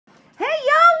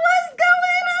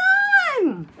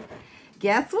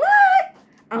guess what?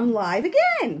 I'm live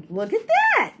again. Look at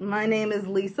that. My name is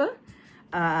Lisa.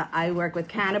 I work with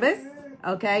Cannabis,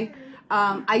 okay?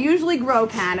 I usually grow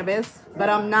cannabis, but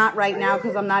I'm not right now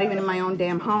because I'm not even in my own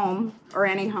damn home or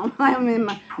any home. I'm in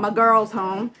my girl's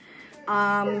home.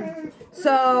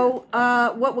 So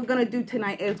what we're going to do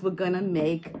tonight is we're going to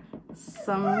make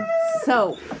some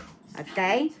soap,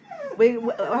 okay? We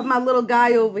have my little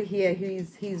guy over here.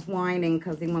 He's whining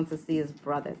because he wants to see his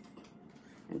brothers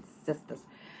and sisters.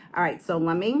 All right, so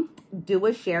let me do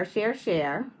a share.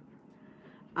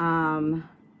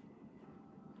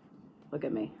 Look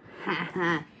at me.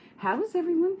 How is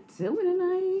everyone doing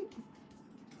tonight?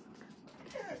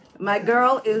 My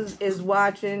girl is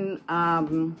watching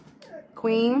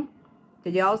Queen.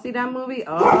 Did y'all see that movie?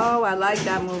 Oh, I like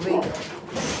that movie.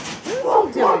 What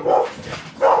is he doing?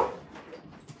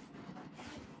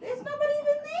 There's nobody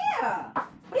even there.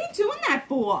 What are you doing that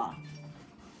for?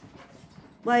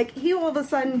 Like, he all of a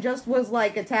sudden just was,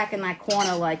 like, attacking that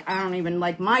corner, like, I don't even,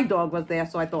 like, my dog was there,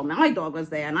 so I thought my dog was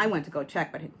there, and I went to go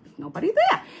check, but there's nobody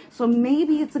there. So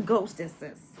maybe it's a ghost, is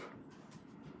this?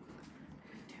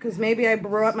 Because maybe I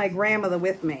brought my grandmother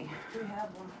with me. We have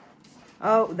one.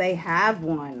 Oh, they have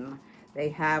one. They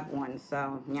have one,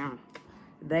 so, yeah.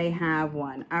 They have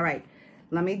one. All right.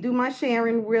 Let me do my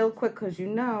sharing real quick, because you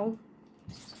know,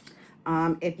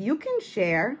 if you can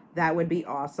share, that would be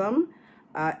awesome.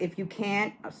 If you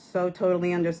can't, so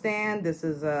totally understand. This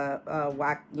is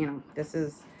this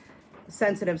is a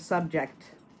sensitive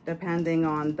subject, depending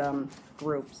on the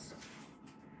groups.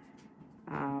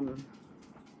 All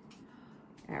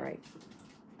right.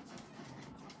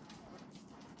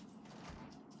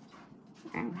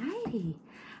 Alrighty.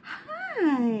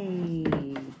 Hi.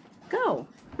 Go.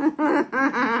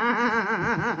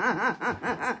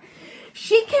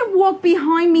 She can walk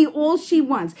behind me all she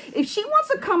wants. If she wants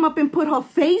to come up and put her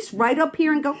face right up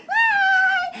here and go,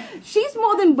 hi, she's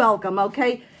more than welcome,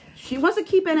 okay? She wants to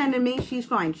keep an enemy, she's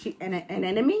fine. An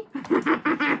enemy?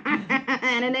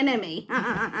 And an enemy. We're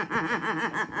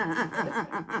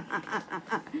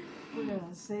going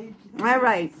to sage. All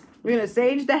right. We're going to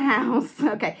sage the house.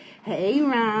 Okay. Hey,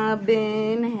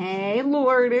 Robin. Hey,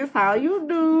 Lourdes. How you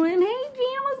doing? Hey,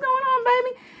 Gina. What's going on,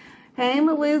 baby? Hey,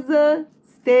 Melissa.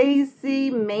 Stacy.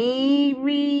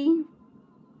 Mary.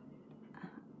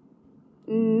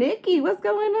 Nikki. What's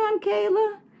going on,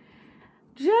 Kayla?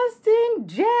 Justin.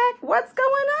 Jack. What's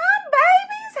going on,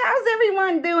 babies? How's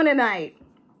everyone doing tonight?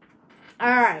 All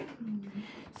right.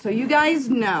 So you guys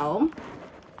know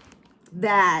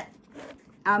that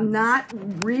I'm not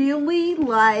really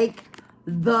like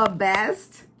the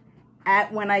best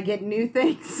at when I get new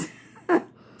things. All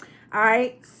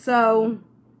right. So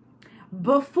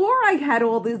before I had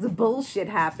all this bullshit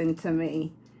happen to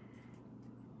me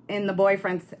in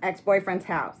the ex-boyfriend's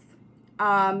house,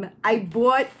 I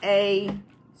bought a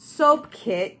soap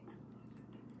kit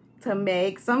to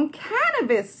make some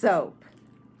cannabis soap.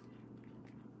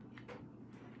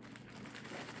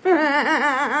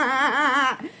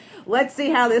 Let's see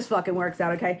how this fucking works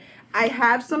out, okay? I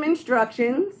have some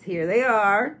instructions. Here they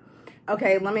are.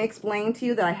 Okay, let me explain to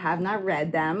you that I have not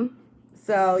read them.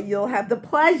 So you'll have the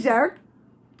pleasure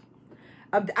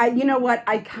of, you know what?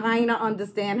 I kind of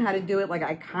understand how to do it. Like,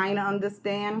 I kind of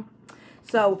understand.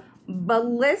 So, but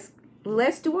let's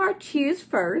do our cheers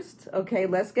first, okay?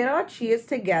 Let's get our cheers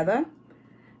together,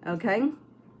 okay?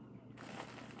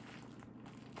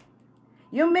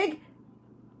 You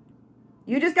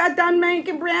just got done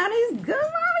making brownies? Good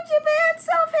on with your bad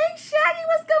self. Hey, Shaggy,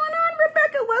 what's going on?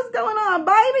 Rebecca, what's going on,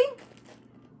 baby?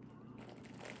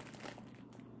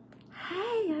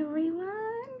 Hey, everyone.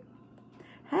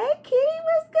 Hey, Kitty,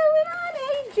 what's going on?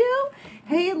 Hey, Jill.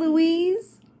 Hey,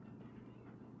 Louise.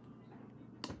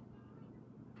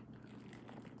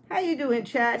 How you doing,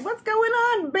 Chad? What's going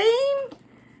on, Bean?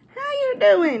 How you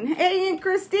doing? Hey, and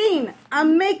Christine,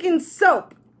 I'm making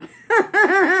soap.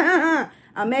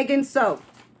 I'm making soap.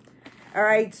 All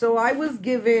right, so I was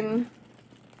given,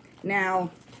 now,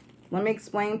 let me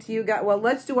explain to you guys. Well,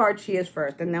 let's do our cheers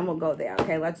first, and then we'll go there.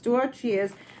 Okay, let's do our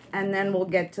cheers, and then we'll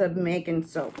get to making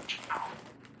soap.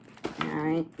 All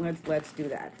right, let's do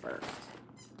that first.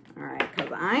 All right,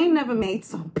 because I ain't never made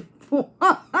soap before.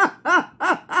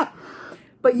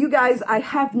 But you guys, I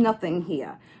have nothing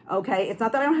here, okay? It's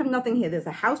not that I don't have nothing here. There's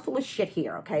a house full of shit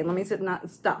here, okay? Let me say not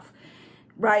stuff,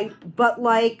 right? But,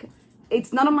 like,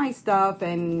 it's none of my stuff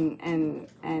and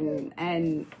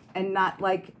not,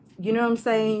 like, you know what I'm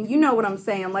saying? You know what I'm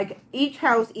saying. Like, each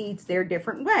house eats their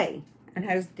different way and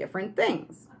has different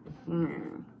things.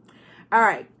 All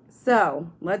right,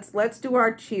 so let's do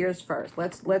our cheers first.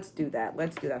 Let's do that.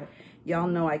 Let's do that. Y'all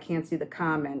know I can't see the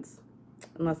comments.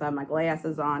 unless I have my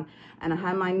glasses on. And I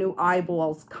have my new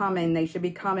eyeballs coming. They should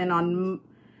be coming on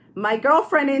my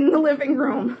girlfriend in the living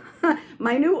room.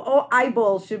 My new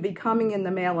eyeballs should be coming in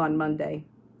the mail on Monday.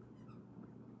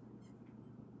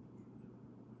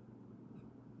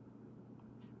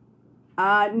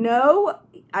 No,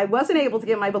 I wasn't able to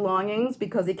get my belongings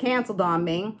because he canceled on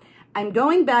me. I'm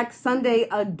going back Sunday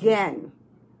again,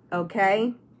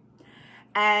 okay?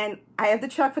 And I have the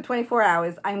truck for 24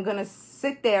 hours. I'm going to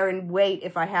sit there and wait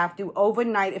if I have to,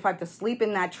 overnight, if I have to sleep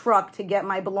in that truck to get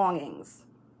my belongings.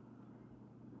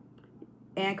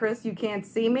 And Chris, you can't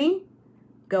see me?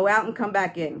 Go out and come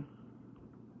back in.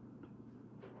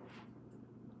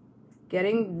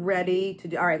 Getting ready to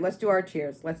do, all right, let's do our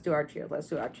cheers. Let's do our cheers. Let's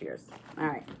do our cheers. All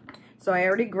right. So I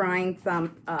already grind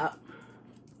some up.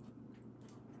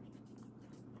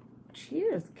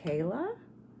 Cheers, Kayla.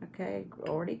 Okay,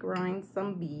 already grind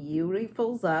some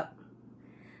beautifuls up.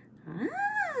 Ah,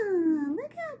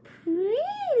 look how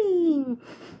pretty.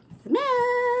 Smell.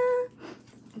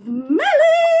 Smell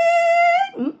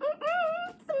it. Smell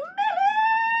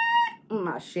it.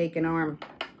 My shaking arm.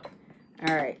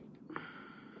 All right.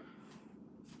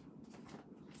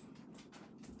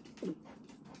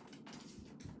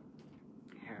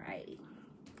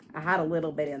 I had a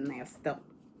little bit in there still.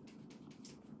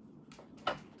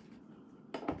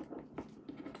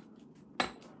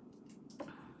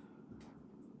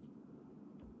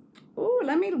 Ooh,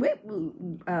 let me wet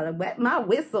my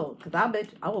whistle, because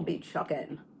I will be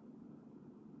chucking.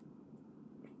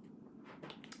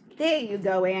 There you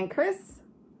go, Ann Chris.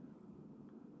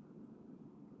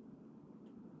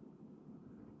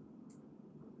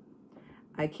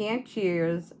 I can't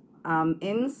cheers.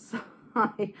 Inside.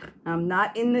 I'm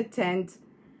not in the tent.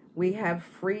 We have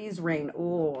freeze rain.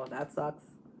 Oh, that sucks.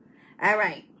 All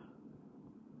right.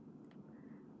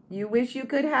 You wish you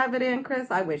could have it in, Chris?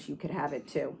 I wish you could have it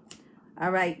too. All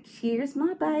right. Cheers,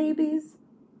 my babies.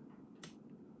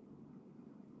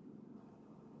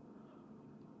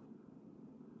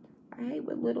 I hate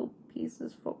when little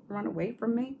pieces run away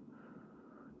from me.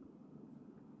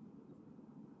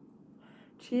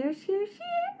 Cheers, cheers, cheers.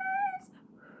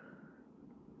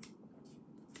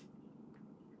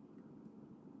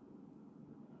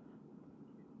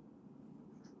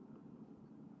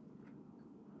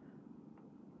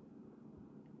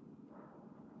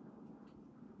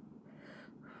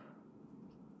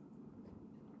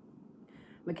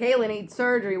 Michaela needs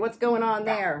surgery. What's going on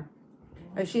there?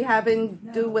 Is she having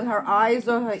to do with her eyes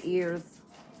or her ears?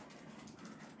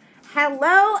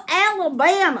 Hello,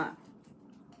 Alabama.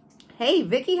 Hey,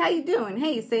 Vicky, how you doing?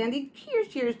 Hey, Sandy. Cheers,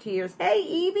 cheers, cheers. Hey,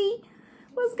 Evie.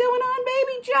 What's going on,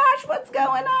 baby? Josh, what's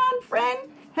going on, friend?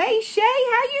 Hey, Shay,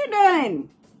 how you doing?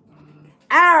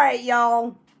 All right,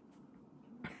 y'all.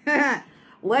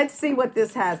 Let's see what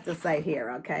this has to say here,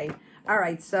 okay? All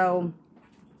right, so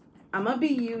I'm going to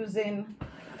be using...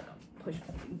 Push,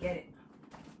 get it.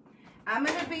 I'm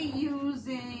going to be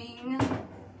using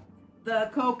the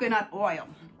coconut oil,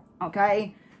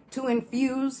 okay, to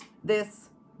infuse this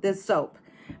soap.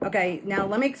 Okay, now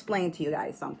let me explain to you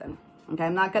guys something. Okay,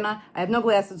 I have no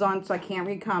glasses on, so I can't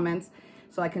read comments,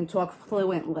 so I can talk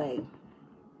fluently.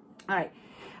 All right,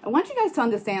 I want you guys to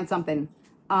understand something.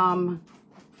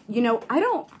 You know,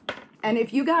 and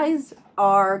if you guys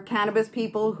are cannabis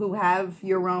people who have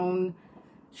your own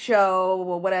show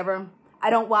or whatever, I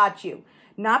don't watch you.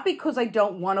 Not because I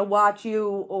don't want to watch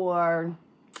you or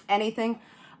anything,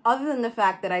 other than the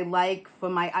fact that I like for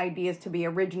my ideas to be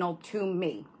original to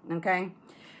me, okay?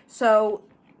 So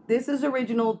this is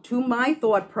original to my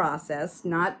thought process,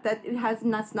 not that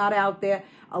that's not out there.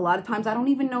 A lot of times I don't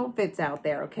even know if it's out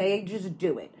there, okay? Just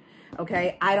do it,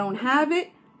 okay? I don't have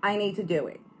it. I need to do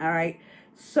it, all right?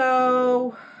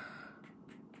 So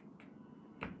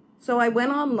I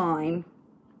went online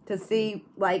to see,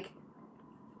 like,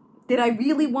 did I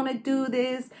really want to do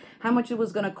this? How much it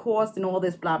was going to cost and all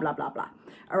this blah, blah, blah, blah.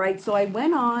 All right, so I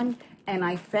went on and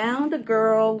I found a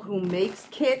girl who makes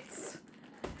kits,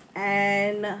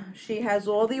 and she has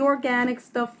all the organic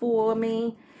stuff for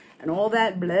me and all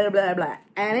that blah, blah, blah,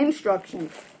 and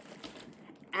instructions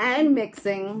and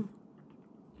mixing.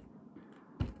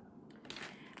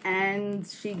 And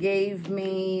she gave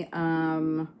me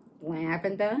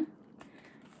lavender,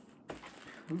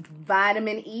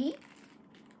 vitamin E.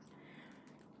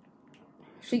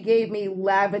 She gave me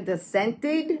lavender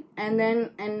scented, and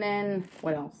then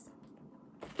what else?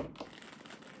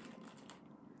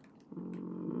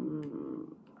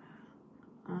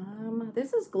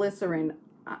 This is glycerin.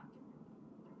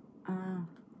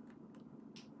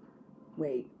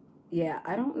 Wait, yeah,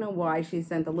 I don't know why she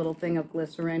sent a little thing of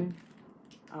glycerin.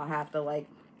 I'll have to, like,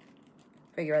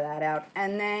 figure that out.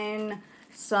 And then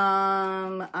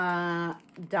some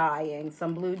dyeing,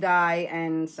 some blue dye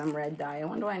and some red dye. I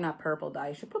wonder why not purple dye.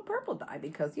 You should put purple dye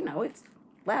because, you know, it's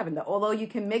lavender. Although you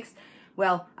can mix,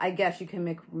 well, I guess you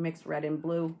can mix red and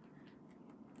blue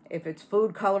if it's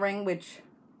food coloring, which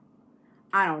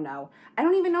I don't know. I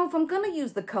don't even know if I'm going to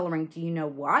use the coloring. Do you know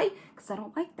why? Because I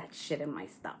don't like that shit in my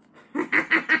stuff.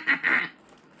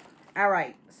 All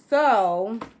right,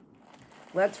 so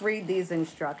let's read these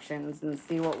instructions and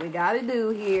see what we got to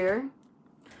do here.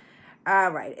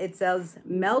 All right, it says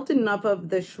melt enough of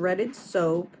the shredded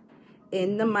soap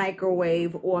in the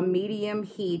microwave or medium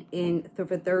heat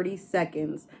for 30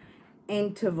 seconds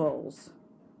intervals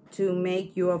to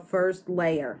make your first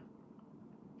layer.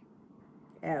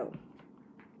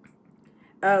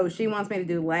 Oh, she wants me to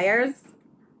do layers?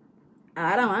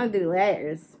 I don't want to do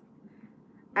layers.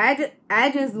 I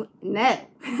just, no.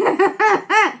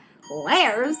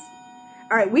 Layers?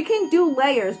 All right, we can do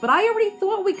layers, but I already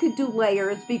thought we could do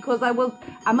layers because I'm going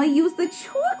to use the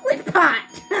chocolate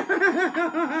pot.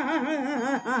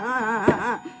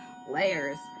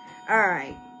 Layers. All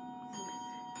right.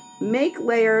 Make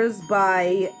layers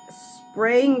by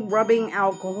spraying rubbing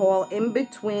alcohol in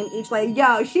between each layer.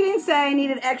 Yo, she didn't say I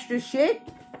needed extra shit.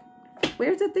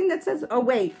 Where's the thing that says, oh,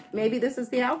 wait, maybe this is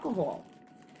the alcohol.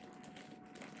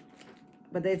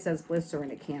 But it says glycerin,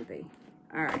 it can't be.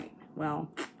 All right, well.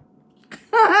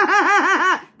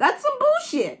 That's some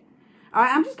bullshit. All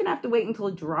right, I'm just going to have to wait until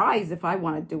it dries if I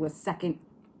want to do a second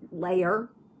layer,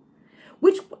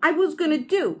 which I was going to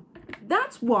do.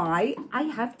 That's why I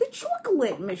have the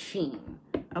chocolate machine,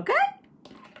 okay?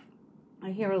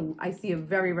 I see a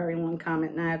very, very long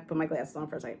comment, and I have to put my glasses on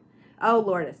for a second. Oh,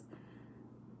 Lourdes.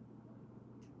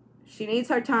 She needs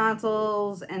her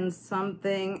tonsils and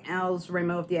something else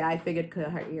removed. Yeah, I figured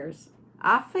her ears.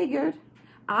 I figured.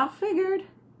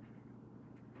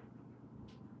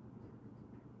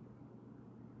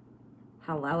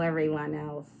 Hello, everyone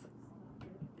else.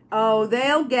 Oh,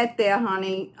 they'll get there,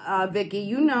 honey. Vicky,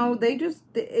 you know,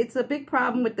 it's a big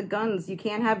problem with the guns. You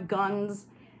can't have guns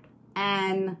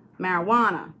and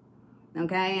marijuana,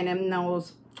 okay? And in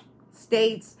those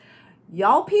states,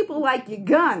 y'all people like your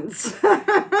guns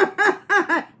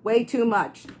way too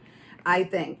much, I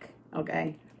think,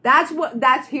 okay?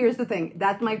 Here's the thing.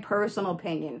 That's my personal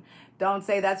opinion. Don't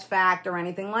say that's fact or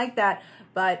anything like that.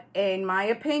 But in my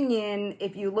opinion,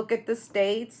 if you look at the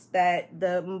states that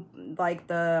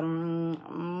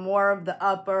more of the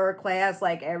upper class,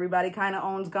 like everybody kind of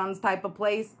owns guns type of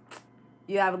place,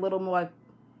 you have a little more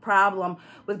problem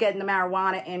with getting the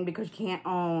marijuana in because you can't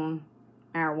own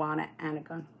marijuana and a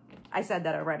gun. I said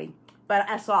that already, but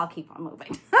so I'll keep on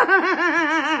moving.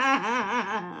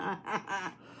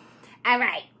 All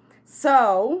right.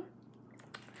 So,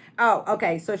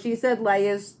 okay. So she said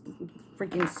layers,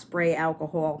 freaking spray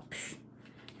alcohol. Psh,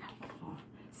 alcohol.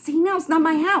 See, now it's not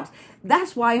my house.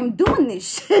 That's why I'm doing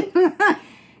this shit.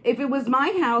 If it was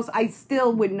my house, I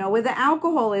still would know where the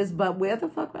alcohol is, but where the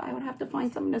fuck I would have to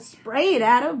find something to spray it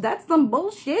out of? That's some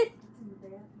bullshit.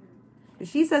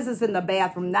 She says it's in the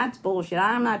bathroom. That's bullshit.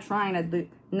 I'm not trying to do...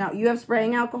 No, you have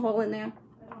spraying alcohol in there?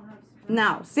 I don't have spray.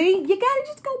 No. See? You gotta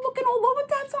just go looking all over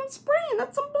to have some spraying.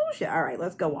 That's some bullshit. All right,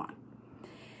 let's go on.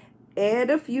 Add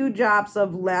a few drops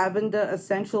of lavender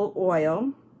essential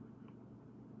oil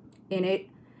in it.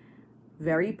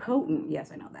 Very potent.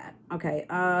 Yes, I know that. Okay.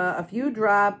 A few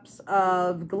drops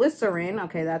of glycerin.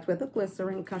 Okay, that's with the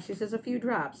glycerin because she says a few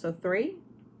drops. So 3,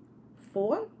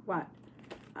 4, what?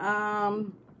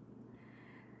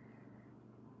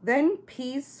 Then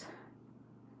pierce,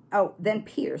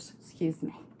 excuse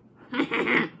me,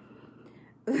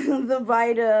 the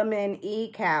vitamin E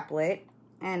caplet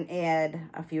and add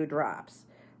a few drops.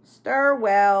 Stir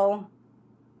well,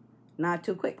 not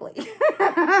too quickly.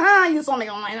 You saw me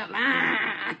going like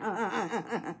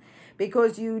that.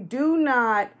 Because you do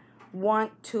not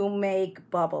want to make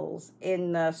bubbles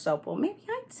in the soap. Well, maybe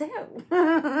I do.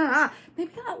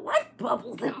 Maybe I like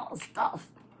bubbles in my stuff.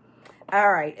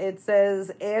 All right, it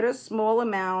says add a small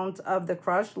amount of the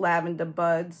crushed lavender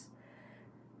buds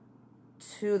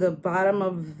to the bottom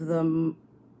of the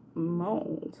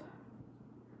mold.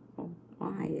 Oh,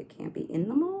 why? It can't be in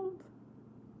the mold?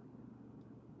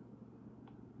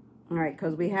 All right,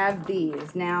 because we have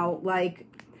these. Now, like,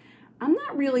 I'm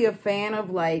not really a fan of,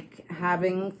 like,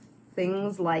 having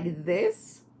things like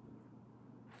this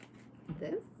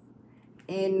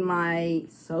in my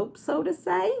soap, so to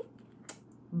say.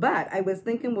 But I was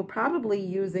thinking we're probably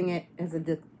using it as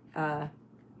a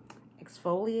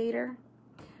exfoliator.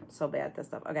 So bad at this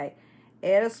stuff. Okay.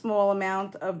 Add a small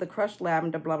amount of the crushed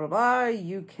lavender, blah, blah, blah.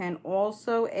 You can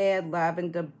also add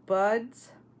lavender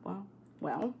buds.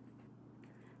 Well,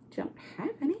 don't have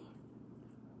any.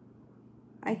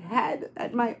 I had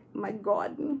at my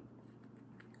garden.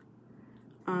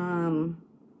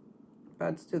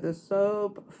 Let's do the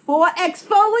soap for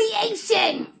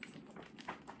exfoliation.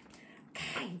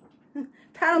 Okay.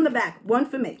 Pat on the back. One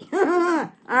for me.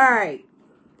 All right.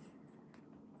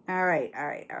 All right.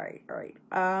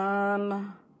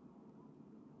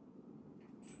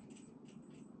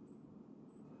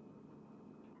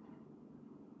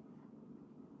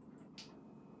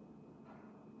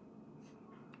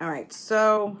 All right,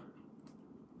 so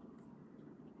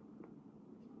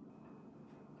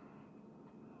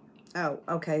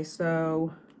okay,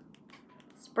 so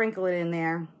sprinkle it in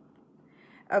there.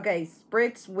 Okay,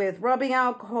 spritz with rubbing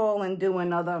alcohol and do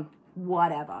another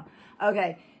whatever.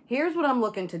 Okay, here's what I'm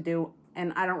looking to do,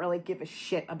 and I don't really give a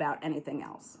shit about anything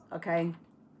else, okay?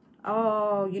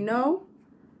 Oh, you know,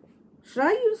 should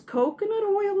I use coconut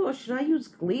oil or should I use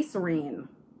glycerine?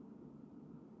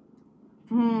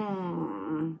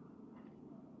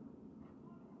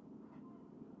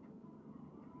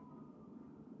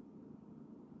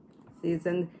 See,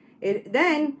 then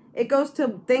it goes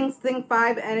to thing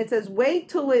 5, and it says wait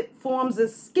till it forms a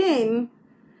skin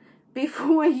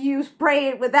before you spray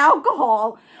it with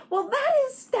alcohol. Well, that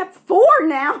is step 4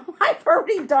 now. I've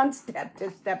already done step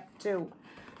 2.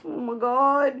 Oh my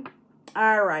God.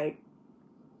 All right.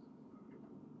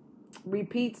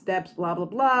 Repeat steps, blah, blah,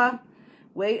 blah.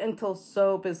 Wait until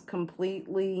soap is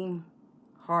completely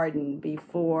hardened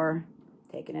before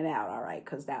taking it out. All right,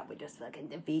 because that would just fucking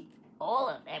defeat all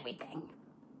of everything.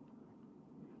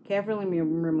 Carefully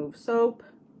remove soap.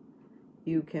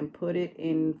 You can put it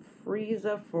in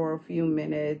freezer for a few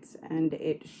minutes and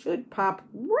it should pop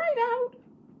right out.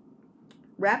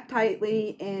 Wrap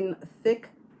tightly in thick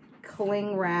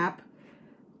cling wrap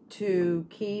to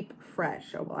keep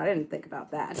fresh. Oh, well, I didn't think about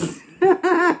that.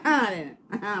 I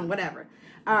didn't. Whatever.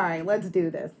 All right, let's do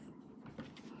this.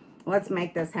 Let's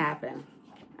make this happen.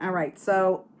 All right,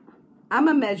 so I'm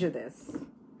gonna measure this.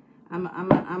 I'm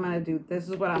gonna do, this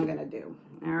is what I'm gonna do.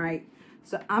 All right,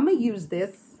 so I'm gonna use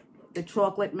this, the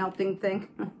chocolate melting thing.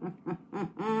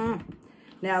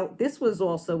 Now, this was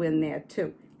also in there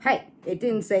too. Hey, it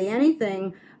didn't say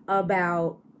anything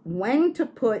about when to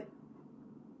put,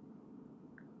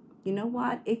 you know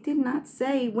what? It did not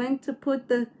say when to put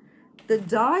the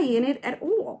dye in it at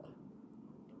all.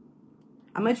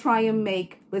 I'm going to try and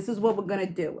make, this is what we're going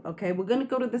to do, okay? We're going to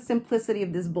go to the simplicity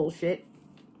of this bullshit.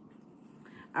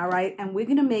 All right, and we're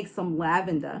going to make some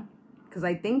lavender, because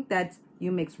I think that's,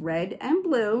 you mix red and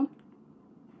blue,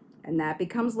 and that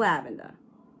becomes lavender.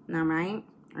 All right?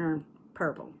 Or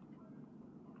purple.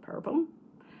 Purple?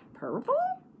 Purple?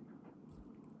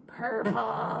 Purple.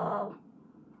 All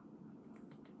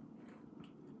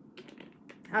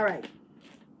right.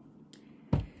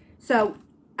 So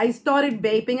I started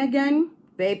vaping again.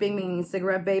 Vaping meaning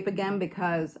cigarette vape again,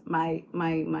 because my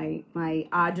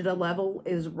agita level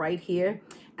is right here.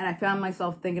 And I found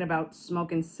myself thinking about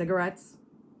smoking cigarettes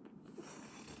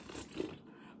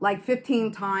like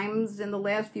 15 times in the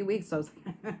last few weeks. So I was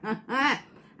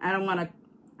I don't want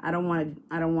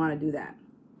to do that.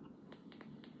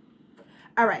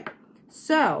 All right.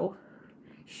 So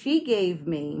she gave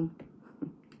me,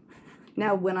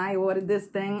 now when I ordered this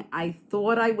thing, I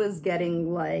thought I was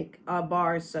getting like a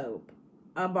bar soap.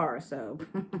 A bar soap.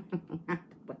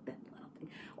 What that little thing.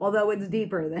 Although it's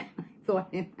deeper than I thought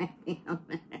it might be.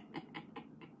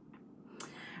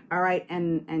 All right,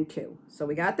 and 2. So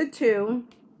we got the 2,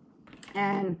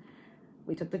 and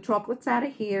we took the chocolates out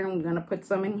of here, and we're gonna put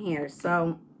some in here.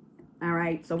 So, all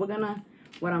right, so what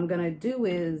I'm gonna do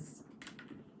is,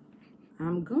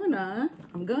 I'm gonna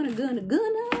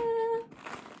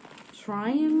try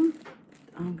and,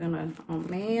 oh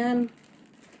man.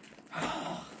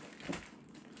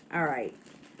 All right.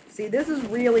 See, this is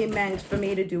really meant for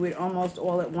me to do it almost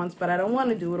all at once, but I don't want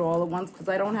to do it all at once because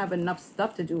I don't have enough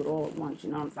stuff to do it all at once.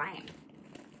 You know what I'm saying?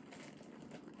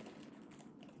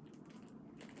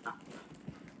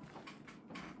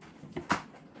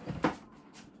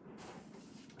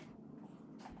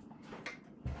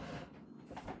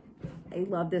 I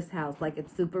love this house. Like,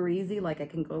 it's super easy. Like, I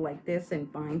can go like this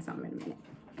and find something in a minute.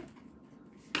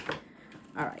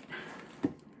 All right.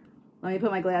 Let me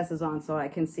put my glasses on so I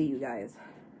can see you guys.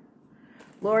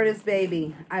 Lourdes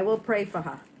baby, I will pray for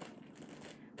her.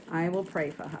 I will pray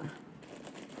for her.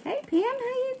 Hey, Pam, how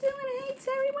you doing? Hey,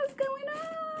 Terry, what's going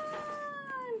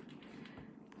on?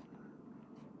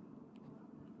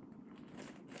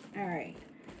 All right.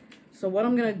 So what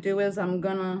I'm going to do is I'm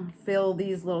going to fill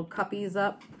these little cuppies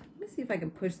up. Let me see if I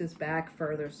can push this back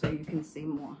further so you can see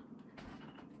more.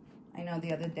 I know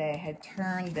the other day I had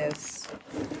turned this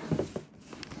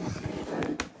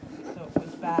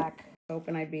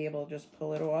hoping I'd be able to just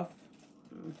pull it off.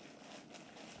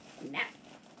 No.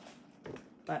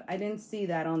 But I didn't see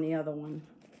that on the other one.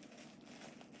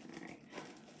 All right.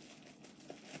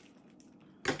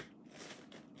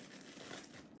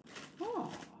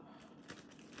 Oh.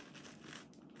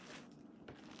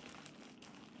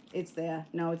 It's there.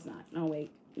 No, it's not. No,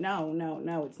 wait. No,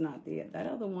 it's not. That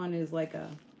other one is like a...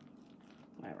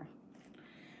 whatever.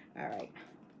 All right.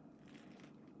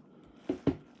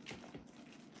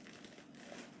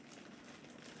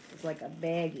 It's like a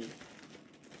baggie.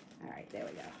 All right, there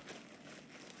we go.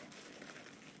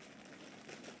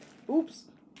 Oops.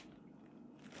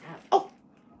 Oh,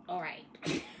 all right.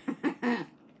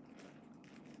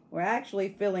 We're actually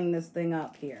filling this thing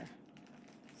up here.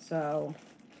 So,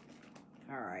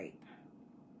 all right.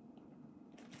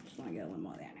 Just want to get a little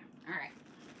more there now. All right.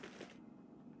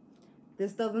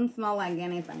 This doesn't smell like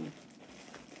anything.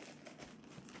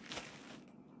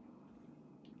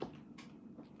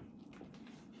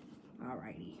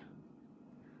 Alrighty.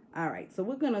 Alright, so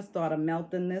we're going to start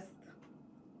melting this.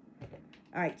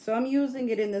 Alright, so I'm using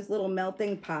it in this little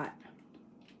melting pot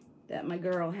that my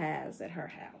girl has at her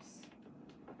house.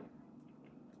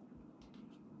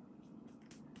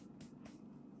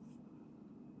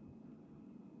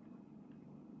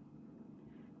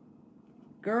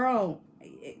 Girl,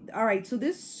 alright, so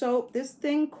this soap, this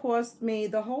thing cost me,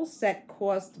 the whole set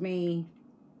cost me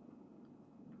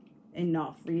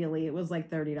enough, really. It was like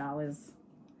 $30.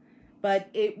 But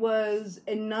it was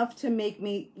enough to make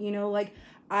me, you know, like,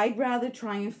 I'd rather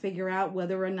try and figure out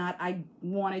whether or not I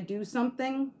want to do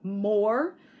something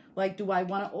more. Like, do I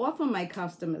want to offer my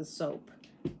customers soap?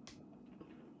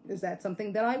 Is that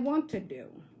something that I want to do?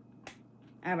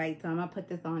 All right, so I'm going to put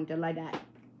this on just like that.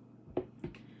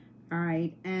 All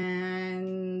right,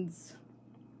 and...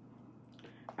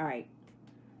 all right.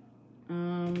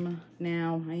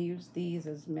 Now, I use these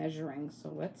as measuring,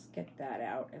 so let's get that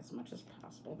out as much as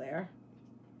possible there.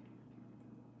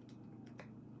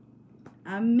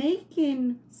 I'm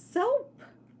making soap.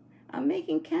 I'm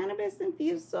making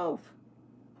cannabis-infused soap.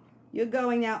 You're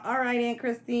going now. All right, Aunt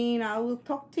Christine, I will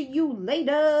talk to you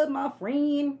later, my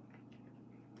friend.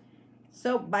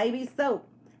 Soap, baby, soap.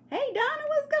 Hey, Donna,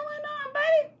 what's going on,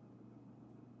 baby?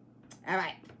 All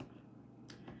right.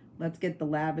 Let's get the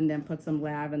lavender and put some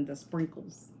lavender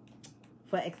sprinkles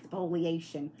for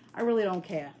exfoliation. I really don't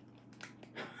care.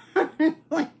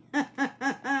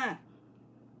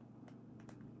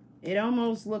 It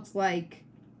almost looks like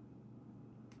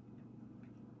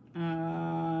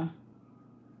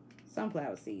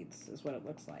sunflower seeds is what it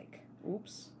looks like.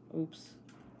 Oops, oops.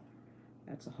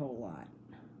 That's a whole lot.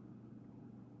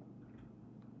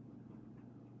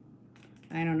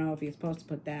 I don't know if you're supposed to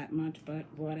put that much, but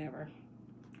whatever.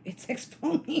 It's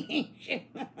exfoliation.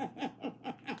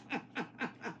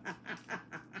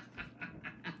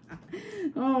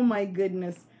 Oh my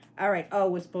goodness. All right. Oh,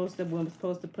 we're supposed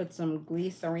to put some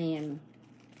glycerin.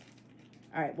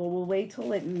 All right. Well, we'll wait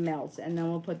till it melts and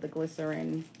then we'll put the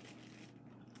glycerin.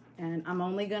 And I'm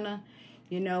only gonna,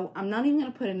 you know, I'm not even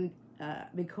gonna put in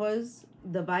because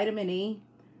the vitamin E.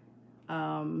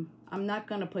 I'm not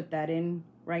gonna put that in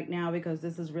right now because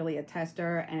this is really a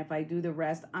tester, and if I do the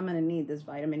rest, I'm gonna need this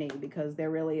vitamin E because there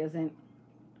really isn't.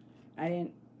 I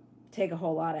didn't take a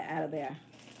whole lot out of there.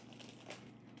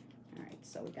 All right,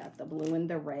 so we got the blue and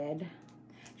the red.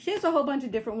 She has a whole bunch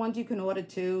of different ones you can order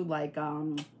too, like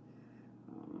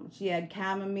she had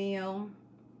chamomile,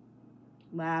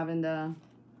 lavender.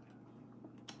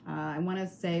 I want to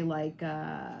say like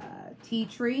tea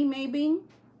tree maybe.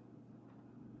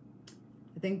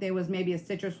 I think there was maybe a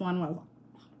citrus one.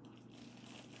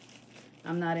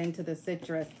 I'm not into the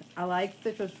citrus. I like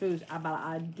citrus fruits, but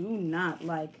I do not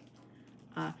like.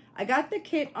 I got the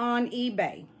kit on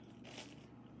eBay.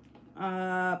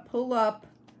 Pull up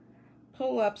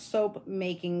soap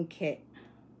making kit.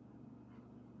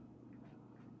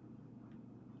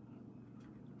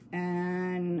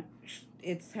 And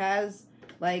it has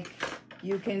like,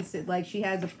 you can see, like she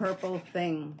has a purple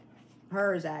thing.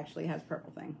 Hers actually has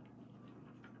purple thing.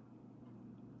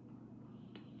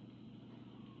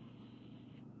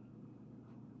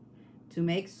 To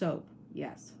make soap,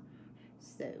 yes.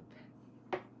 Soap.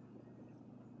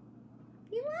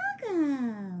 You're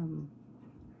welcome.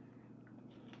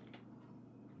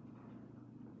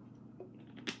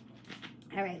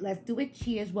 All right, let's do a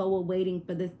cheers while we're waiting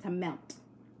for this to melt.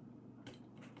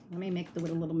 Let me mix it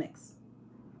with a little mix.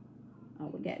 Oh,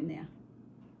 we're getting there.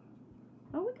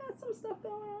 Oh, we got some stuff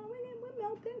going on. We're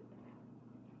melting.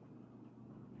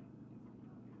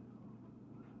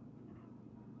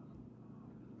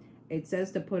 It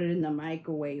says to put it in the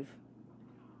microwave.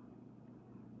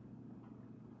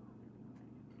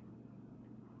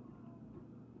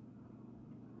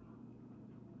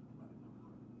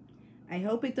 I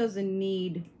hope it doesn't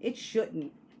need, it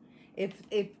shouldn't. If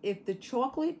the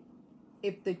chocolate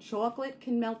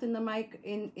can melt in the mic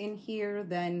in here,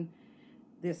 then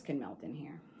this can melt in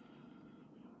here.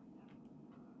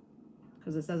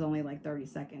 Because it says only like 30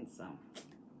 seconds, so.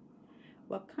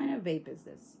 What kind of vape is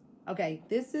this? Okay,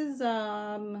 this is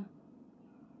I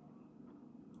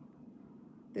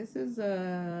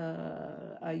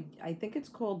think it's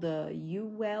called the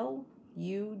UWell,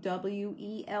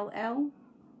 UWELL.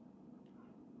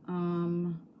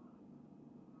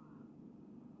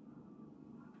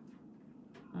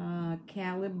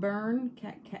 Caliburn,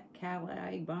 Caliburn,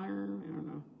 I don't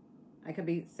know. I could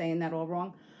be saying that all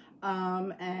wrong.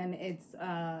 And it's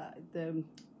the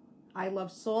I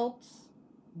Love Salts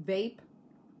vape.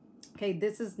 Okay,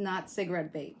 this is not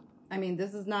cigarette vape. I mean,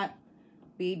 this is not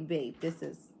weed vape. This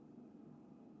is.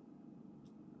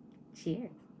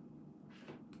 Cheers.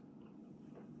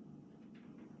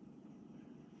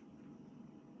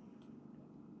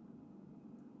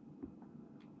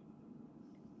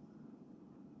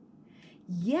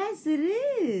 Yes, it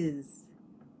is.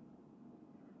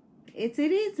 It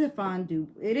is a fondue.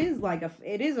 It is like a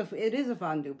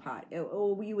fondue pot.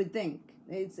 You would think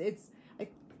it's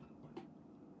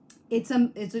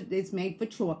made for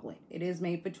chocolate. It is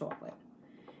made for chocolate.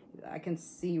 I can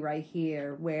see right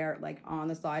here where, like, on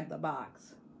the side of the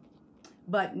box.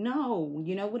 But no,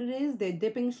 you know what it is? They're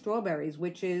dipping strawberries,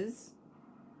 which is,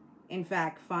 in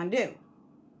fact, fondue.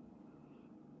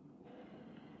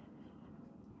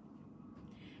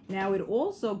 Now, it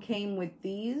also came with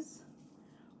these,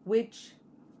 which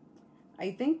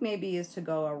I think maybe is to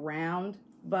go around.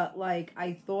 But, like,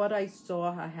 I thought I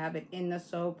saw her have it in the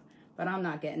soap. But I'm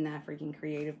not getting that freaking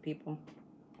creative, people.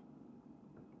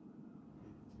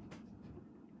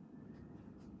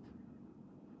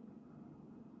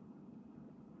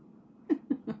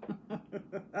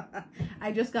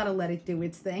 I just gotta let it do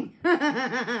its thing.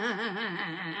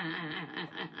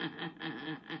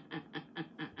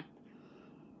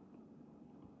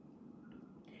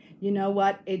 You know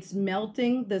what? It's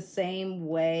melting the same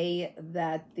way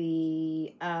that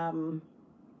the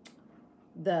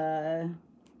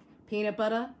peanut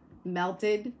butter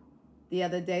melted the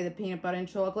other day, the peanut butter and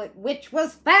chocolate, which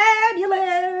was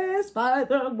fabulous, by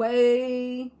the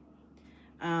way.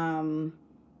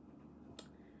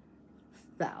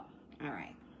 So, all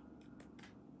right.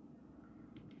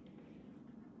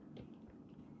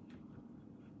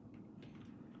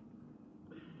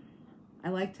 I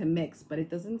like to mix, but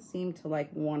it doesn't seem to like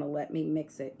want to let me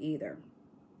mix it either.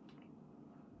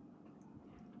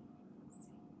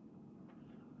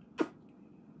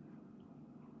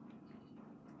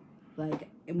 Like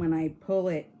when I pull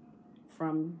it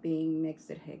from being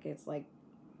mixed, it gets like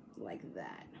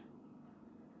that.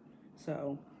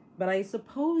 So, but I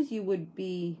suppose you would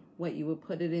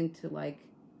put it into like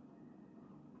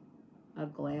a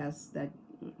glass that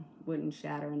wouldn't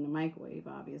shatter in the microwave,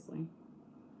 obviously.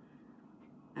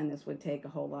 And this would take a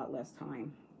whole lot less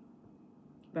time.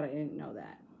 But I didn't know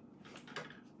that.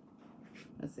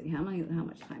 Let's see, how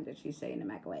much time did she say in the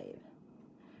microwave?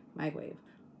 Microwave.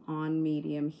 On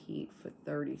medium heat for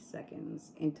 30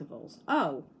 seconds. Intervals.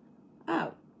 Oh.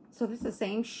 So this is the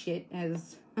same shit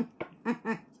as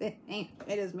it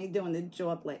is me doing the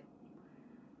chocolate.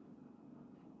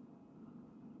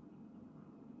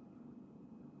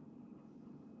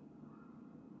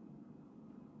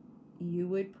 You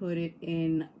would put it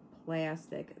in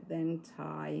plastic, then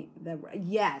tie the...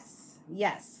 Yes.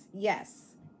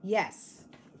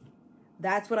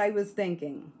 That's what I was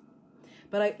thinking.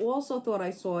 But I also thought I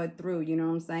saw it through, you know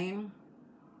what I'm saying?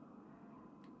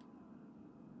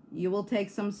 You will take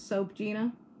some soap,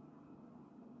 Gina?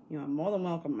 You are more than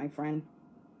welcome, my friend.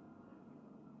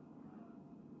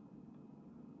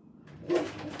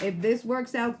 If this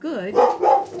works out good,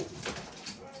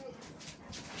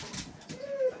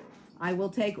 I will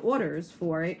take orders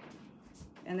for it,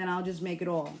 and then I'll just make it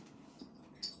all.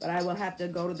 But I will have to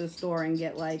go to the store and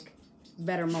get, like,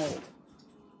 better mold.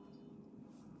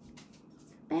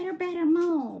 Better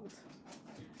mold.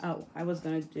 Oh, I was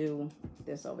going to do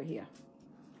this over here.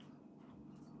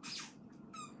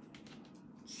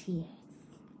 Cheers.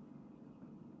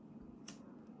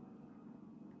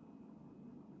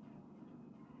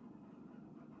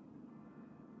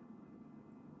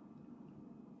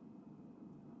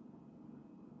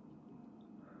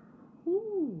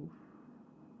 Ooh.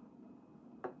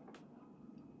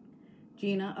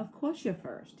 Gina, of course you're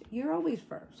first. You're always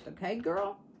first, okay,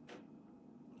 girl?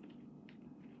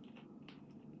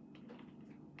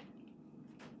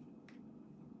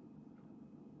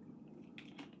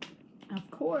 Of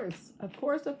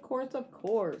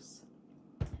course.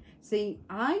 See,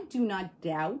 I do not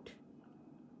doubt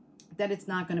that it's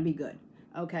not going to be good.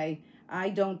 Okay, I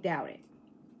don't doubt it.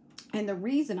 And the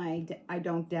reason I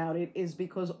don't doubt it is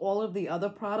because all of the other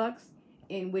products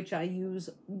in which I use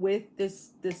with the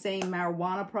same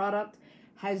marijuana product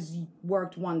has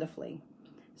worked wonderfully.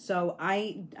 So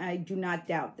I do not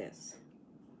doubt this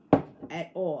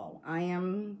at all. I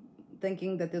am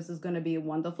thinking that this is going to be a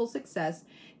wonderful success.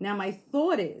 Now, my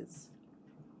thought is,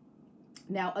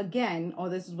 now again,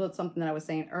 this is something that I was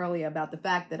saying earlier about the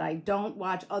fact that I don't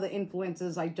watch other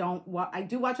influencers. I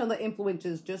do watch other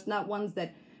influencers, just not ones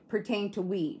that pertain to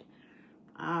weed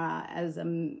as a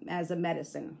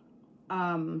medicine.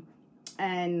 What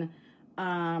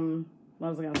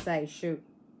was I going to say? Shoot.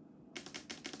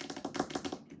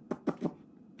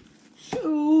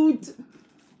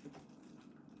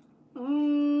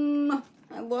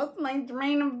 I lost my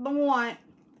train of thought.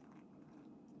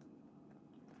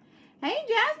 Hey,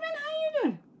 Jasmine, how you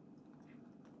doing?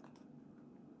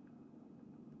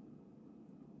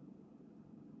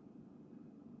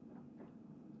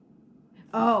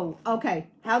 Oh, okay.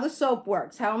 How the soap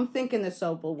works. How I'm thinking the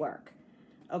soap will work.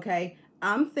 Okay.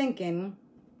 I'm thinking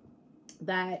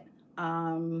that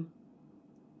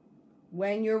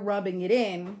when you're rubbing it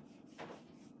in,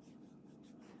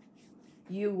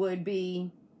 you would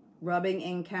be rubbing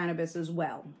in cannabis as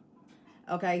well.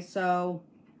 Okay, so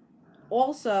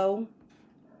also,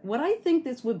 what I think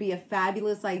this would be a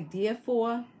fabulous idea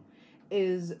for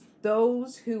is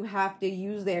those who have to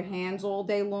use their hands all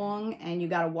day long and you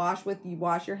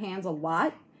wash your hands a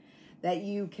lot, that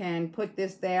you can put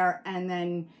this there and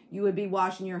then you would be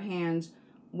washing your hands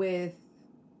with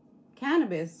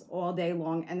cannabis all day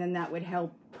long, and then that would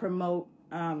help promote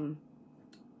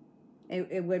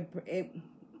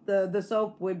the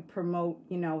soap would promote,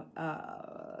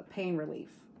 pain relief.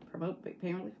 Promote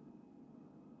pain relief.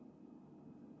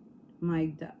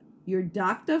 Your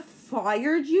doctor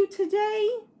fired you today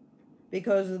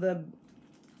because of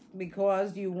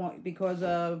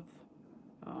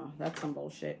that's some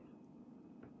bullshit.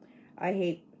 I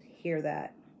hate to hear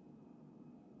that.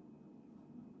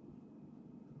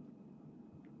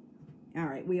 All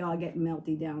right, we all get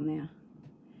melty down there.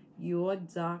 Your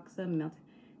docs are melty.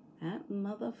 That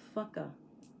motherfucker.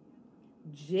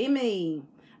 Jimmy.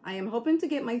 I am hoping to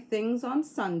get my things on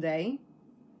Sunday.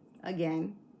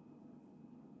 Again.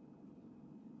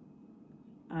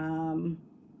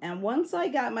 And once I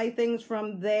got my things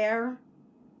from there,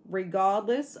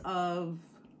 regardless of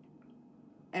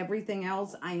everything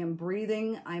else, I am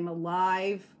breathing. I'm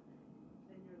alive.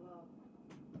 And you're loved.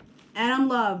 And I'm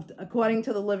loved, according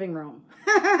to the living room.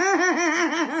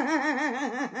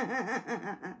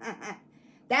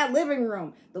 That living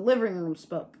room. The living room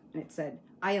spoke. And it said,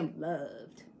 I am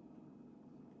loved.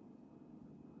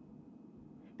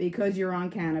 Because you're on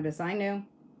cannabis. I knew.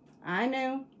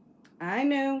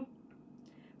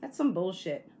 That's some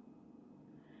bullshit.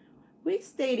 Which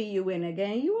state are you in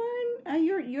again?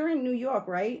 You're in New York,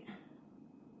 right?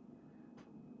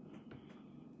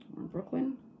 Or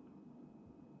Brooklyn?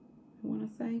 I want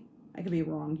to say. I could be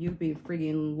wrong. You'd be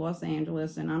friggin' Los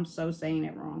Angeles, and I'm so saying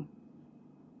it wrong.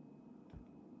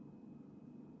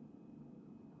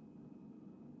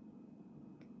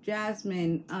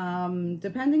 Jasmine,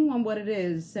 depending on what it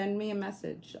is, send me a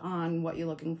message on what you're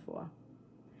looking for.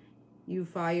 You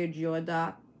fired your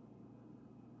doc.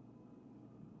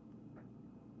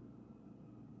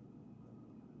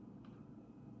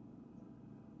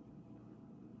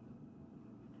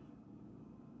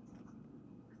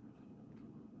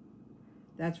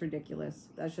 That's ridiculous.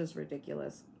 That's just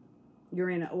ridiculous. You're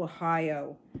in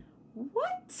Ohio.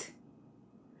 What?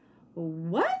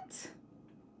 What?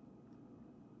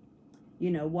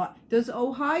 You know what? Did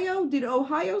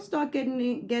Ohio start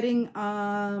getting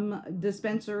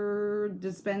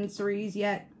dispensaries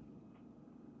yet?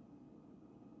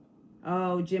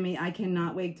 Oh, Jimmy, I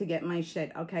cannot wait to get my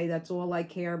shit. Okay, that's all I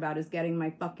care about is getting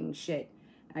my fucking shit.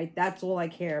 That's all I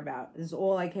care about. This is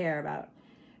all I care about.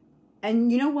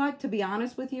 And you know what? To be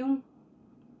honest with you,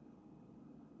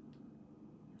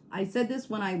 I said this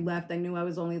when I left. I knew I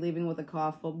was only leaving with a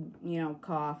car full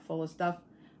of stuff.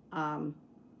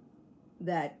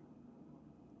 That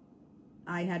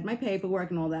I had my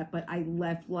paperwork and all that, but I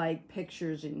left like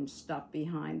pictures and stuff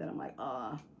behind that I'm like,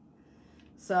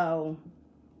 So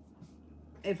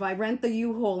if I rent the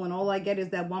U-Haul and all I get is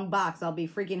that one box, I'll be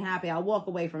freaking happy. I'll walk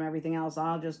away from everything else.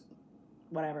 I'll just,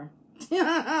 whatever.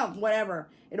 Whatever.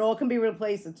 It all can be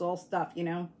replaced. It's all stuff, you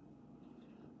know?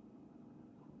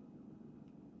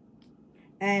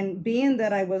 And being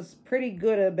that I was pretty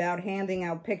good about handing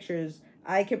out pictures,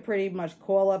 I could pretty much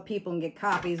call up people and get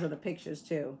copies of the pictures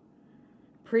too.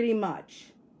 Pretty much.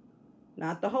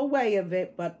 Not the whole way of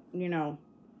it, but, you know,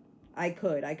 I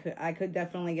could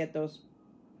definitely get those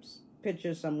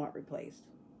pictures somewhat replaced.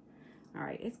 All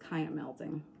right, it's kind of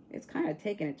melting. It's kind of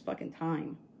taking its fucking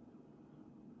time.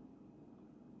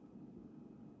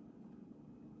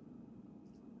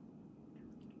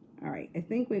 All right, I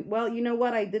think well, you know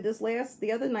what? I did this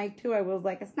the other night too. I was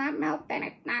like, it's not melting.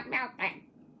 It's not melting.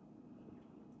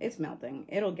 It's melting.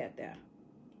 It'll get there.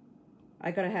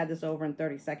 I could have had this over in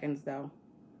 30 seconds though.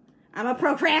 I'm a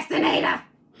procrastinator.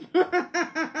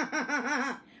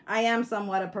 I am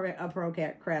somewhat a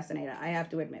procrastinator. I have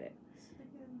to admit it.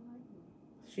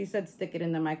 She said stick it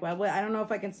in the microwave. Well, I don't know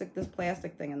if I can stick this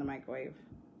plastic thing in the microwave.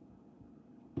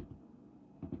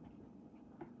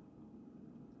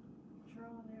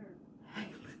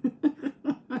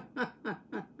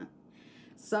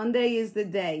 Sunday is the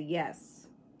day, yes.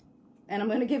 And I'm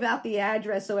going to give out the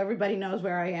address so everybody knows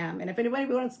where I am. And if anybody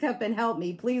wants to come and help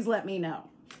me, please let me know.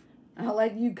 I'll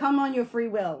let you come on your free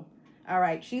will. All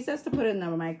right, she says to put it in the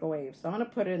microwave. So I'm going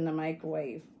to put it in the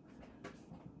microwave.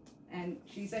 And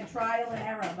she said trial and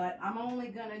error, but I'm only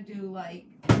going to do like,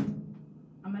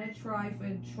 I'm going to try for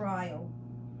trial.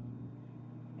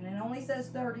 And it only says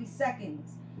 30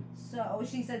 seconds. So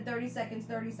she said 30 seconds,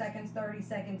 30 seconds, 30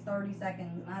 seconds, 30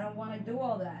 seconds. And I don't want to do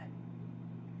all that.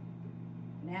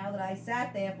 Now that I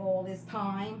sat there for all this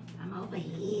time, I'm over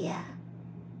here.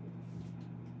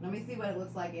 Let me see what it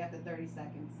looks like after 30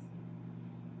 seconds.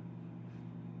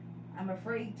 I'm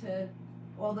afraid to,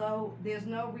 although there's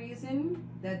no reason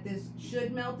that this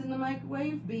should melt in the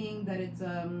microwave, being that it's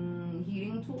a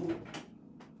heating tool.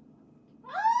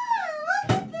 Oh,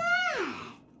 look at that!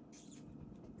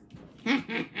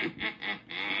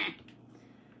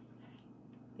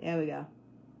 There we go.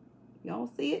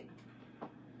 Y'all see it?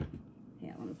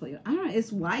 Yeah, let me put you. I don't know.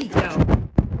 It's white though.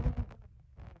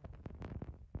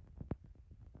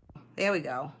 There we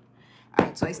go. All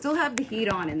right, so I still have the heat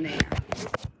on in there.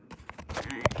 All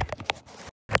right.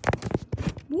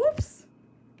 Whoops.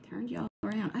 Turned y'all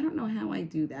around. I don't know how I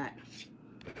do that.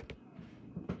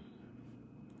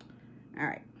 All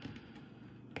right.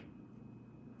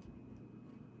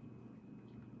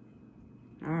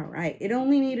 All right. It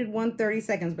only needed 130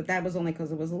 seconds, but that was only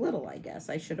because it was a little, I guess.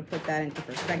 I should have put that into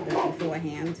perspective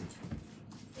beforehand.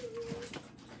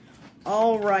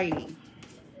 All righty.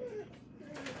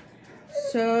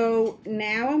 So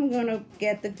now I'm going to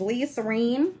get the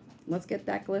glycerine. Let's get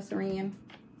that glycerine.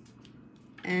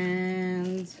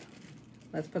 And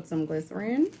let's put some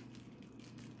glycerin.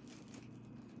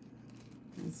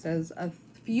 It says a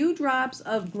few drops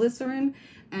of glycerin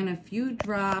and a few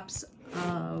drops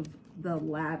of the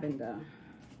lavender.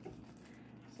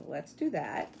 So let's do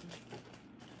that.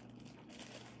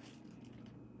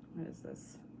 What is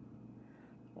this?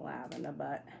 Lavender,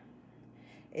 but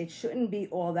it shouldn't be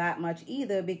all that much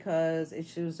either because it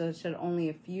should only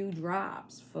a few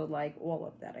drops for like all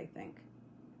of that, I think.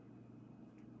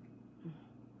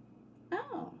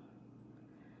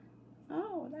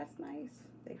 Oh, that's nice.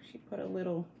 She put a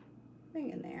little thing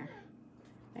in there.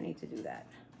 I need to do that.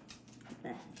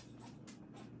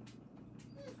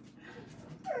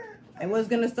 I was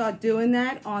gonna start doing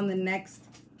that on the next,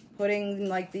 putting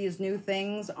like these new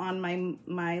things on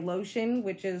my lotion,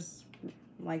 which is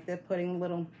like they're putting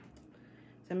little,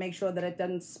 to make sure that it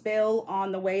doesn't spill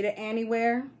on the way to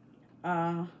anywhere.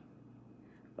 But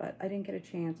I didn't get a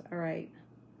chance. All right.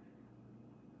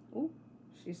 Ooh,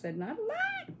 she said not a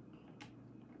lot.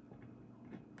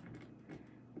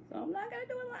 So I'm not gonna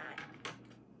do a lot.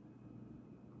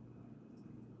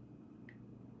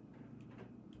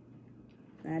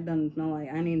 That doesn't smell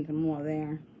like, I need some more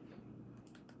there.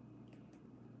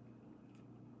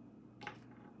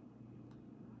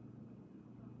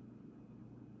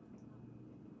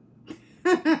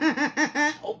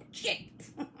 Oh shit.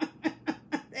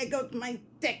 There goes my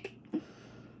stick.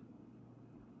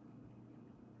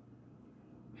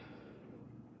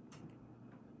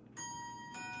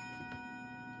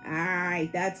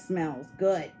 Alright, that smells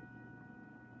good.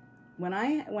 When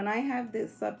I have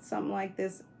this something like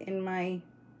this in my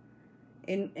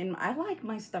I like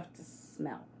my stuff to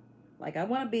smell. Like I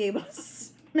want to be able to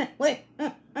smell it.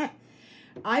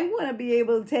 I want to be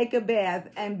able to take a bath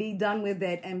and be done with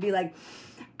it and be like,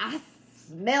 I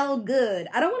smell good.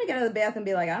 I don't want to get out of the bath and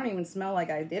be like, I don't even smell like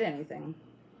I did anything.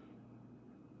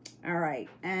 All right,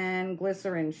 and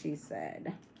glycerin, she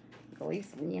said.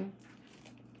 Glycerin.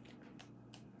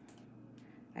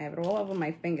 I have it all over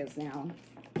my fingers now.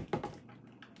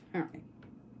 All right.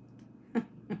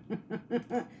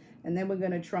 And then we're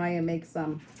going to try and make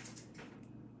some.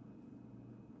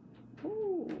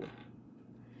 Ooh.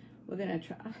 We're going to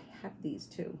try. I have these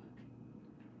too.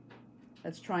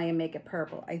 Let's try and make it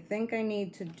purple. I think I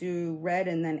need to do red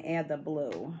and then add the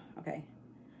blue. Okay.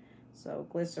 So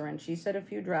glycerin, she said a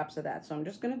few drops of that. So I'm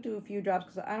just going to do a few drops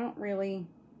because I don't really...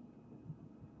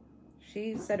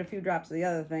 She said a few drops of the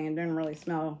other thing and didn't really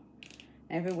smell.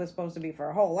 And if it was supposed to be for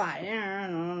a whole lot,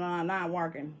 not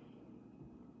working.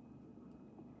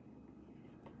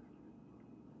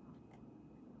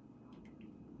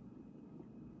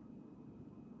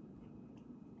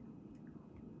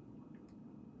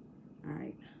 All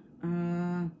right.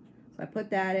 So I put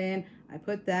that in. I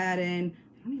put that in.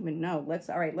 I don't even know.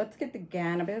 All right, let's get the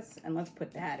cannabis and let's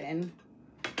put that in.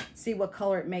 See what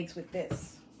color it makes with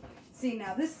this. See,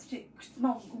 now this shit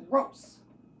smells gross.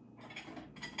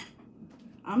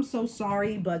 I'm so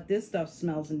sorry, but this stuff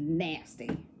smells nasty.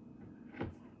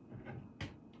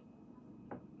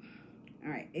 All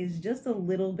right, it's just a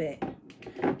little bit.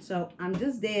 So I'm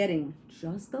just adding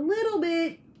just a little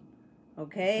bit,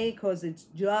 okay? Because it's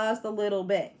just a little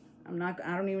bit.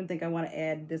 I don't even think I want to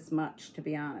add this much, to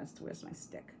be honest. Where's my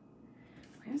stick?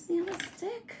 Where's the other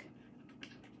stick?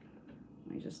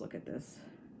 Let me just look at this.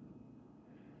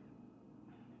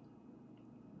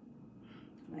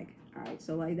 Like, all right,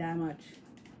 so like that much.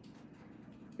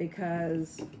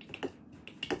 Because,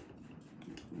 let's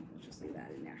just leave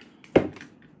that in there.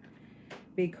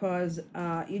 Because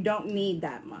you don't need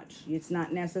that much. It's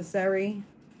not necessary.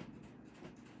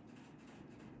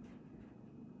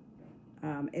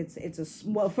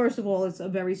 Well, first of all, it's a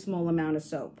very small amount of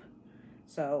soap.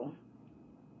 So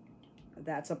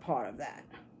that's a part of that.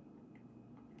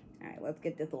 All right, let's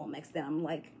get this all mixed in. I'm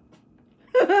like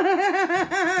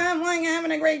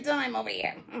having a great time over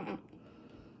here.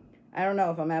 I don't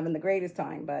know if I'm having the greatest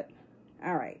time, but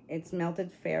all right. It's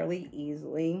melted fairly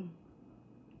easily.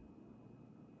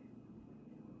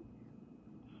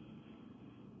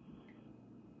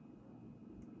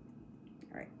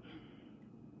 All right.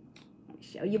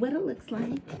 Show you what it looks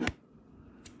like. There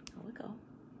we go.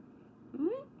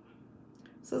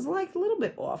 So it's like a little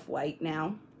bit off-white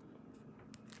now.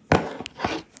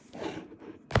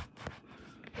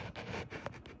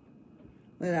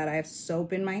 Look at that. I have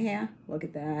soap in my hair. Look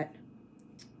at that.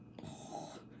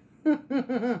 Oh.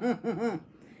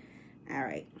 All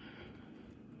right.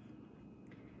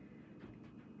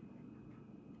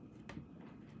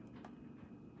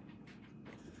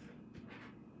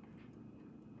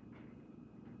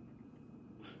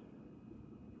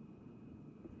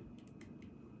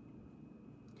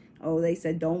 Oh, they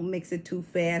said don't mix it too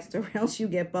fast or else you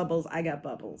get bubbles. I got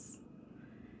bubbles.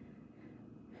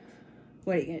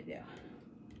 What are you going to do?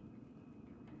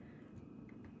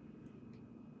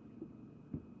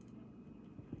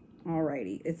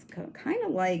 Alrighty. It's kind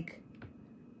of like...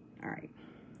 Alright.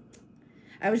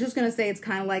 I was just going to say it's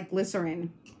kind of like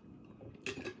glycerin.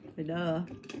 Duh.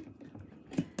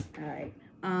 Alright.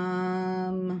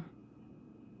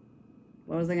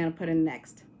 What was I going to put in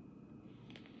next?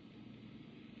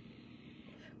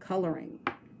 Coloring.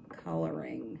 All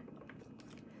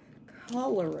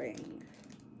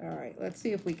right, let's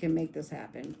see if we can make this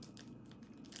happen.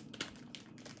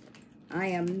 I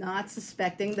am not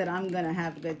suspecting that I'm going to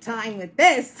have a good time with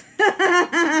this.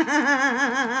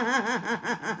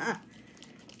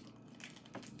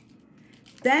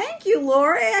 Thank you,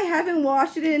 Lori. I haven't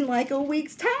washed it in like a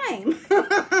week's time.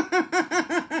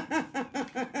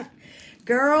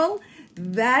 Girl,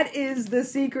 that is the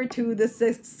secret to the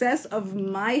success of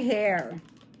my hair.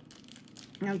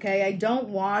 Okay, I don't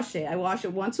wash it. I wash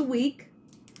it once a week.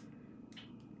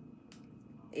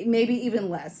 Maybe even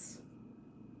less.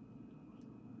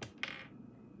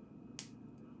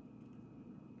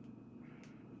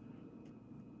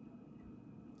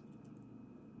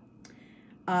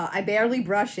 I barely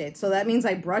brush it, so that means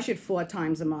I brush it 4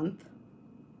 times a month.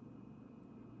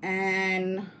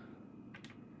 And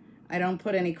I don't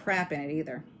put any crap in it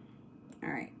either. All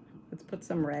right, let's put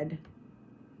some red.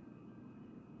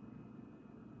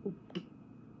 All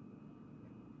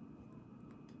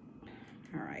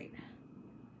right.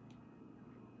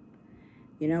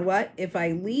 You know what? If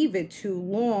I leave it too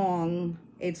long,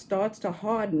 it starts to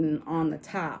harden on the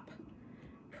top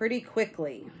pretty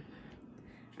quickly.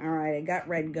 All right, I got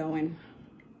red going.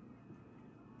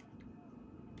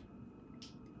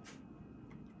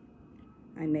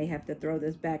 I may have to throw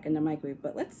this back in the microwave,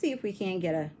 but let's see if we can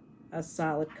get a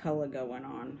solid color going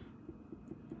on.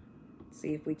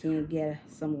 See if we can get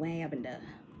some lavender.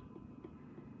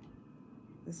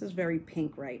 This is very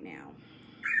pink right now.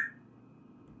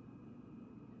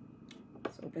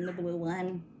 Let's open the blue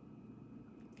one.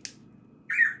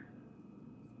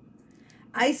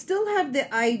 I still have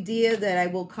the idea that I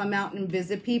will come out and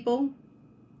visit people.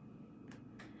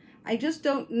 I just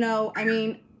don't know. I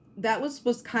mean,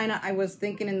 was kind of, I was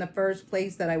thinking in the first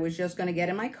place that I was just going to get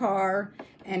in my car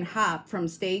and hop from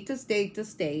state to state to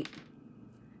state,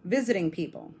 visiting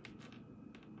people.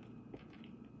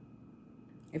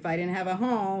 If I didn't have a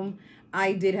home,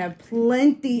 I did have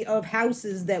plenty of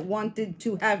houses that wanted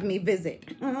to have me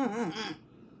visit.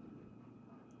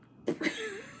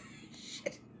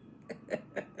 Shit. All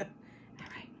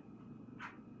right.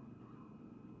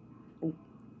 Ooh.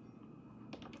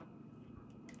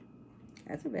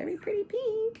 That's a very pretty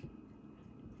pink.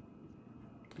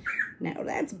 Now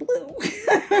that's blue.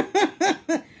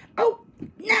 Oh,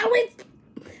 now it's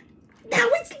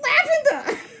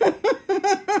lavender.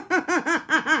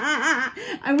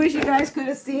 I wish you guys could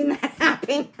have seen that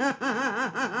happen.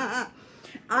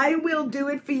 I will do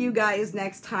it for you guys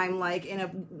next time, like in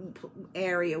a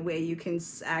area where you can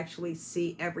actually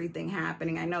see everything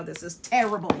happening. I know this is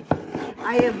terrible.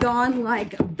 I have gone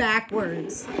like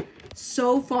backwards,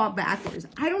 so far backwards.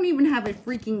 I don't even have a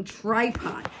freaking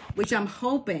tripod, which I'm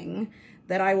hoping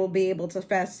that I will be able to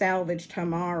fast salvage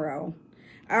tomorrow.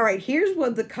 All right, here's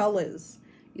what the colors.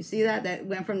 You see that? That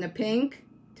went from the pink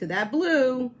to that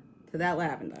blue to that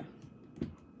lavender.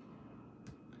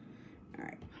 All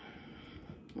right.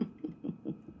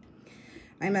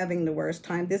 I'm having the worst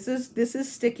time. This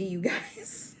is sticky, you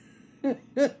guys.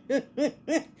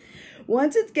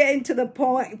 Once it's getting to the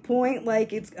point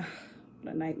like it's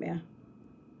what a nightmare.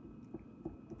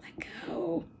 Let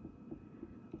go.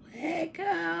 Let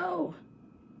go.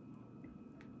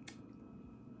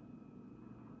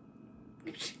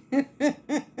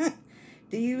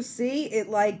 Do you see? It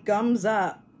like gums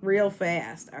up real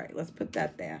fast. All right, let's put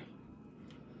that there.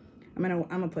 I'm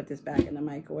gonna put this back in the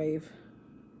microwave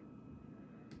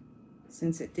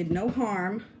since it did no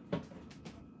harm.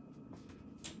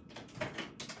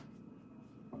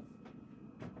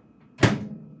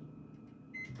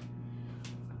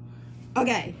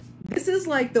 Okay, this is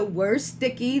like the worst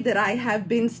sticky that I have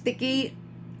been sticky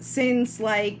since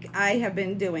like I have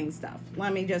been doing stuff.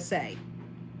 Let me just say.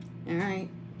 All right.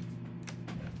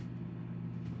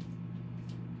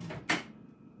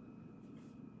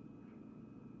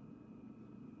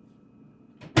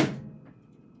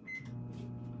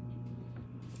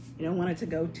 You don't want it to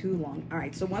go too long. All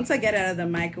right, so once I get it out of the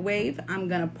microwave, I'm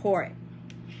gonna pour it.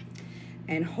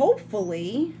 And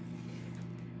hopefully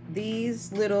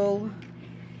these little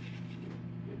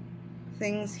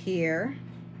things here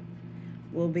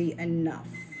will be enough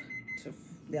to,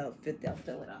 they'll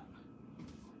fill it up.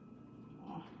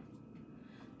 Oh,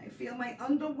 I feel my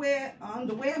underwire.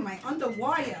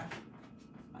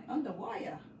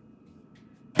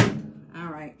 All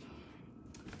right.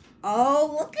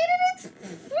 Oh, look at it, it's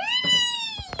pretty.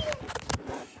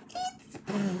 It's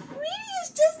pretty,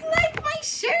 it's just like my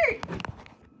shirt.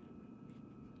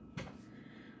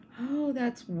 Oh,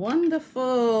 that's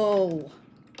wonderful.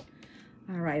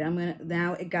 All right,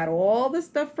 now it got all the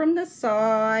stuff from the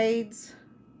sides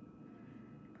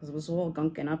because it was all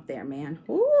gunking up there, man.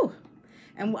 Ooh.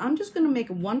 And I'm just gonna make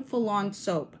one full-on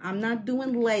soap. I'm not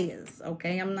doing layers,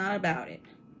 okay? I'm not about it.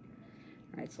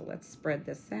 All right, so let's spread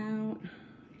this out.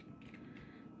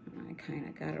 I kind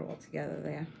of got it all together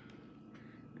there.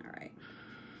 All right,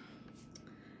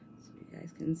 so you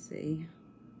guys can see.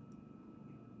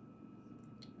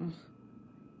 Oh.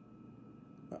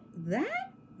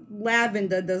 That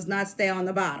lavender does not stay on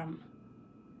the bottom.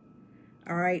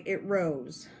 All right, it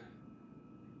rose.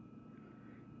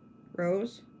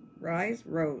 Rose, rise,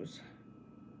 rose.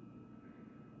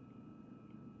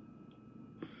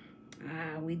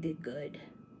 Ah, we did good.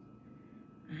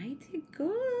 I did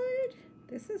good.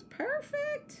 This is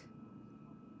perfect.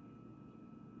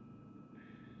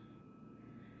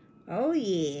 Oh,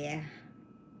 yeah.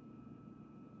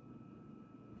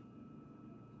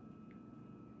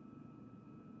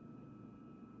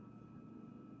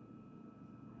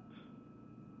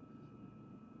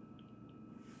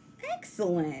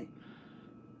 Excellent.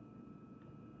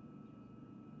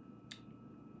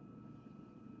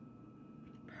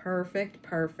 Perfect,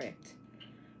 perfect,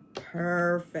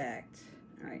 perfect.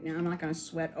 All right, now I'm not going to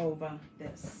sweat over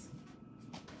this.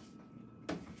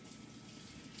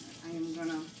 I am going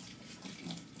to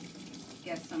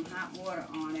get some hot water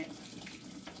on it.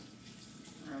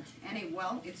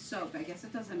 Well, it's soap. I guess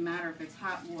it doesn't matter if it's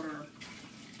hot water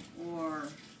or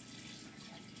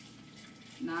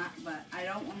not, but I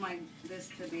don't want this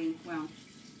to be, well,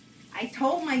 I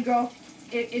told my girl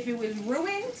if it was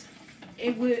ruined,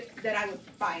 that I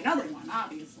would buy another one,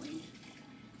 obviously.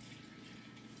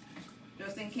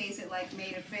 Just in case it like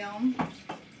made a film.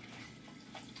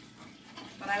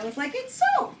 But I was like, it's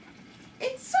soap.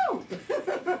 It's soap.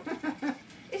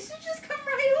 It should just come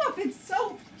right off. It's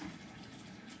soap.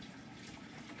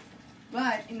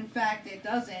 But in fact, it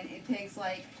doesn't. It takes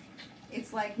like,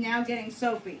 it's like now getting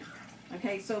soapy.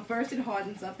 Okay, so first it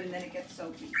hardens up and then it gets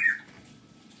soapy.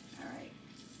 All right.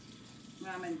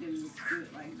 What I'm going to do is do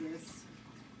it like this.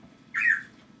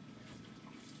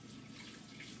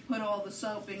 Put all the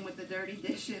soap in with the dirty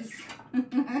dishes.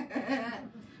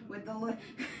 With the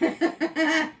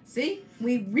see,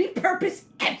 we repurpose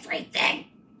everything.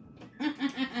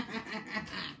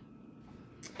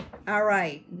 All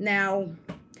right, now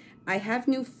I have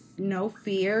no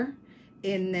fear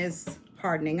in this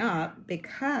hardening up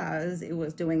because it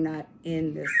was doing that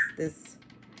in this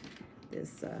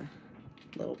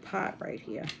little pot right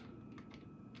here.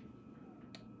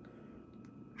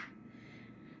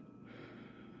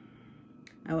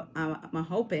 I'm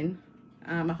hoping.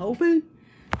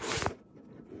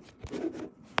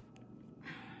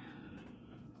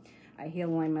 I hear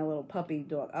my little puppy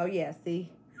dog. Oh yeah, see?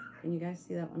 Can you guys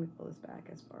see that? Let me pull this back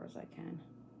as far as I can.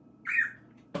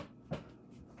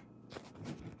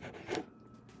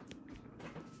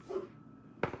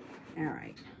 All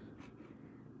right.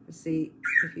 Let's see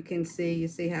if you can see. You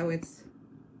see how it's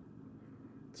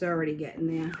already getting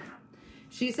there.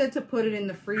 She said to put it in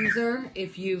the freezer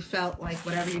if you felt like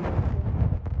whatever you.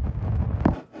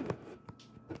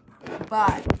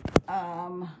 But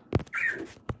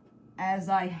as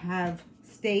I have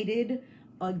stated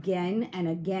again and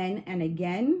again and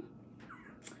again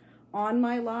on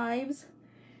my lives,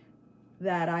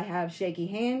 that I have shaky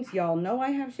hands. Y'all know I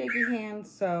have shaky hands,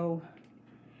 so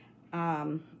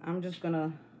I'm just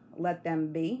gonna let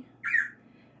them be,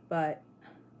 but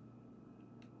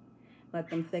let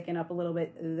them thicken up a little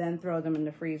bit, then throw them in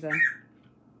the freezer.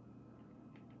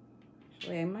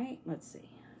 Actually, I might, let's see.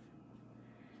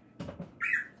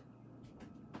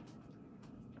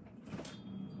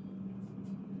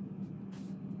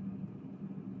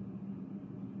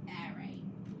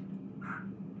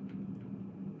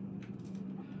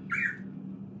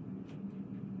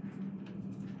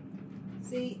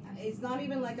 See, it's not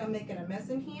even like I'm making a mess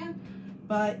in here,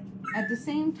 but at the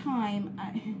same time,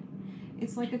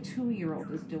 it's like a 2-year-old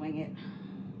is doing it.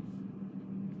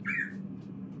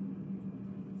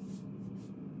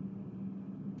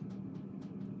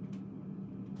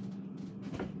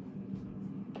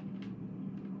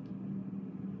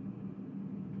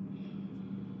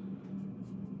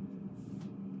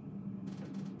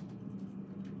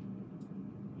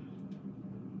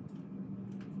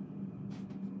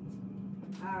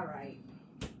 All right.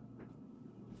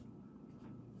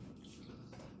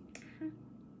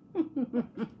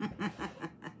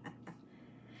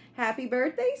 Happy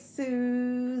birthday,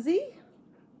 Susie.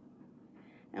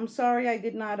 I'm sorry I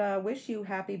did not wish you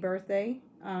happy birthday.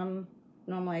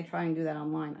 Normally I try and do that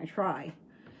online. I try.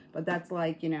 But that's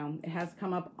like, you know, it has to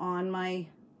come up on my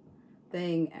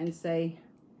thing and say,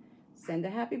 send a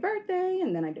happy birthday,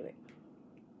 and then I do it.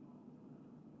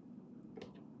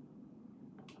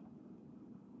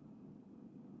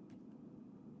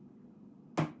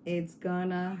 It's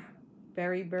gonna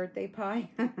berry birthday pie.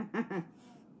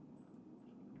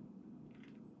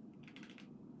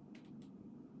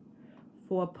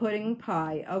 For pudding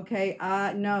pie. Okay,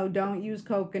 no, don't use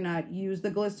coconut. Use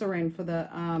the glycerin for the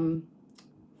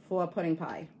for pudding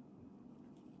pie.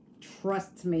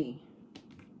 Trust me.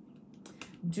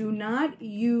 Do not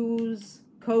use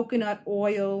coconut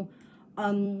oil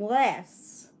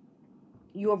unless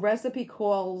your recipe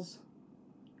calls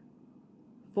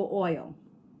for oil.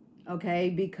 Okay,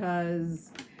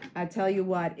 because I tell you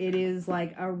what, it is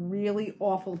like a really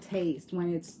awful taste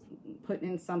when it's put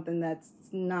in something that's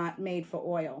not made for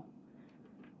oil.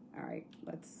 All right,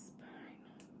 let's.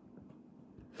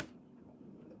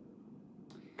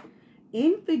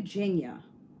 In Virginia,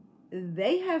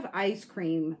 they have ice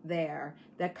cream there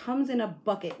that comes in a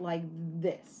bucket like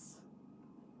this.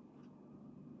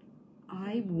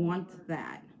 I want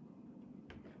that.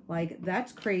 Like,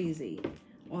 that's crazy.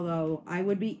 Although I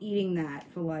would be eating that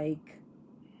for like,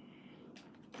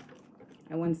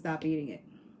 I wouldn't stop eating it.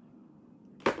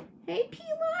 Hey,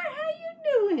 Pilar, how you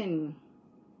doing?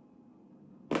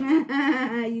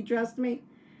 You trust me?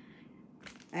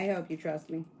 I hope you trust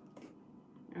me.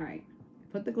 All right,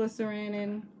 put the glycerin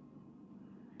in.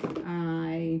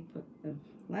 I put the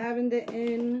lavender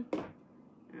in. All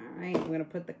right, we're gonna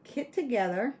put the kit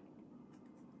together.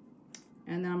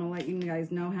 And then I'm gonna let you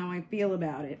guys know how I feel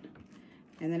about it.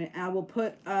 And then I will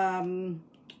put a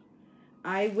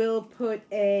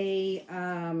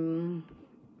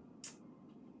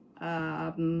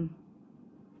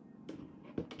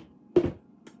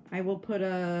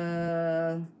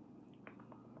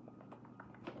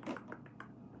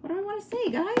what do I want to say,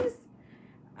 guys?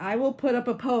 I will put up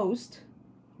a post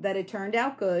that it turned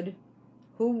out good.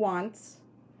 who wants.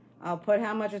 I'll put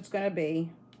how much it's going to be.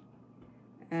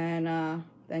 And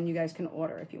then you guys can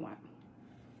order if you want.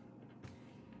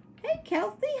 Hey,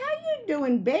 Kelsey, how you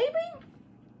doing, baby?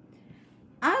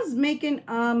 I was making,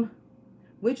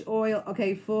 which oil?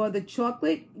 Okay, for the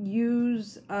chocolate,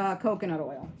 use coconut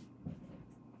oil.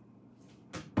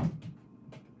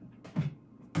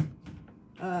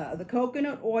 The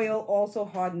coconut oil also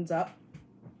hardens up.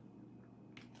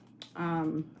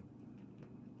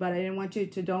 But I didn't want you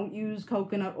to, don't use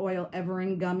coconut oil ever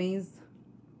in gummies.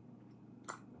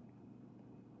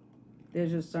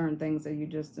 There's just certain things that you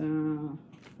just, and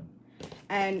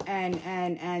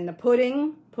the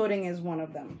pudding is one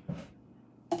of them.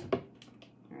 All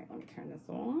right, let me turn this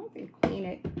off and clean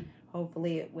it.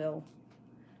 Hopefully it will.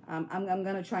 I'm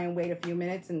gonna try and wait a few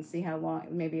minutes and see how long,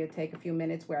 maybe it'll take a few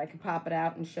minutes where I can pop it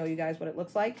out and show you guys what it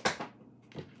looks like.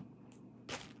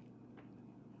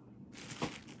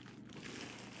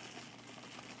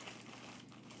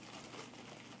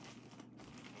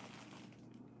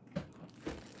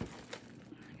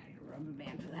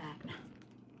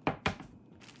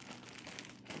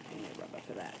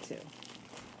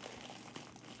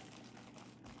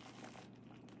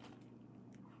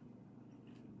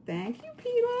 Thank you,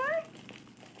 Peter.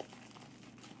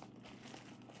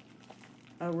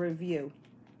 A review.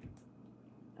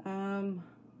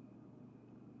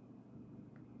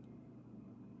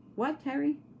 What,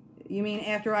 Terry? You mean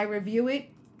after I review it?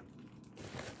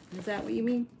 Is that what you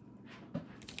mean? All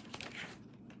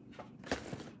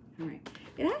right.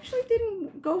 It actually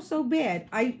didn't go so bad.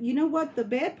 You know what? The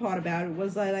bad part about it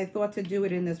was that I thought to do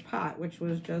it in this pot, which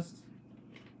was just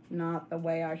not the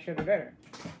way I should have done it.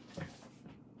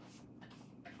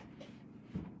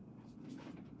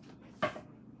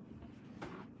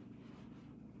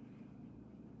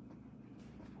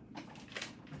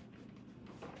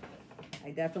 I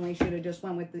definitely should have just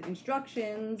went with the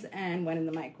instructions and went in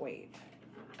the microwave.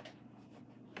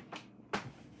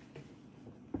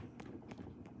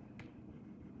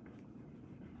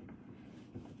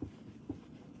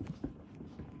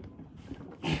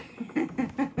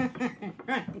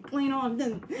 Clean off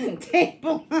the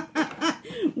table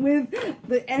with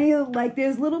any of, like,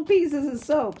 there's little pieces of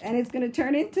soap, and it's gonna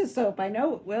turn into soap. I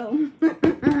know it will.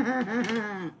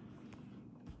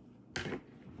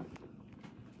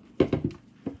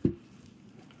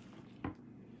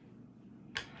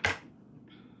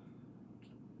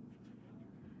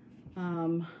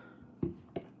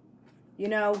 You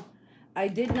know, I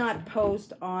did not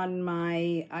post on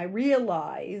my, I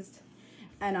realized,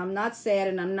 and I'm not sad,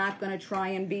 and I'm not going to try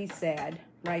and be sad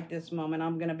right this moment.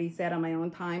 I'm going to be sad on my own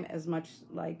time, as much,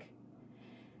 like,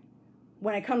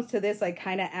 when it comes to this, I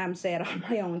kind of am sad on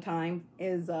my own time,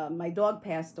 is my dog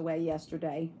passed away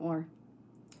yesterday, or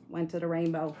went to the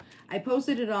rainbow. I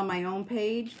posted it on my own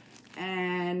page,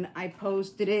 and I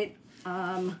posted it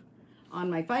on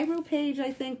my fibro page,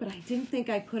 I think, but I didn't think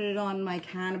I put it on my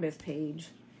cannabis page.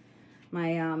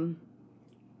 My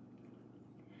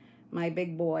my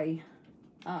big boy,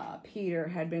 Peter,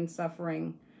 had been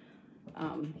suffering.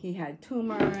 He had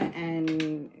tumor,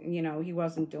 and, you know, he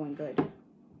wasn't doing good.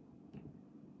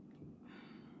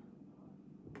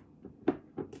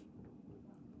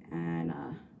 And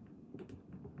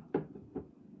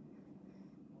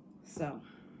so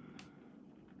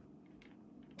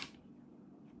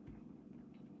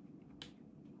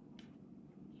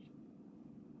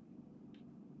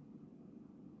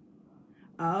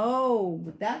oh,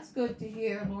 that's good to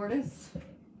hear, Lourdes.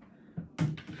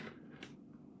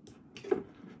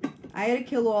 I had to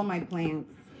kill all my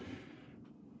plants.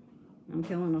 I'm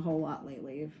killing a whole lot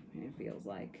lately, it feels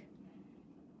like.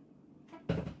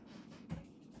 All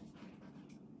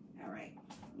right,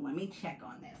 let me check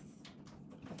on this.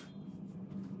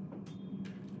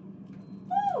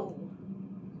 Oh,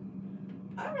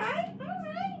 all right.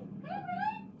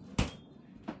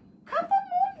 Couple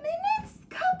more minutes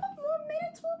will be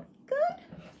good.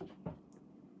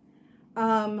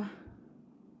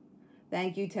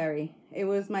 Thank you, Terry. It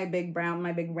was my big brown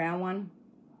one.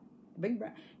 Big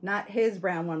brown, not his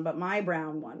brown one, but my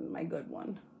brown one, my good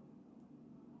one.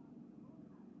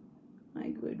 My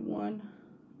good one.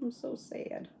 I'm so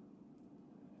sad.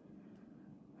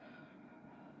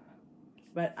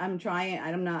 But I'm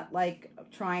not, like,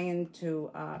 trying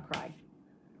to cry.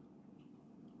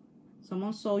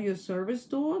 Someone stole your service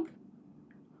dog?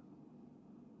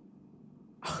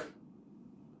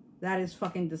 That is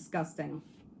fucking disgusting.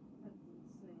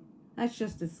 That's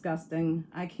just disgusting.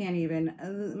 I can't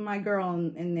even. My girl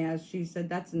in there, she said,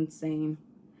 that's insane.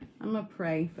 I'm going to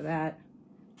pray for that.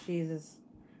 Jesus,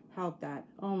 help that.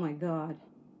 Oh my God.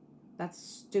 That's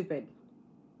stupid.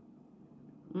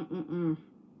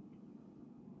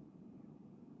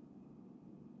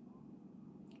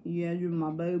 Yeah, you're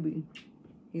my baby.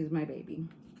 He's my baby.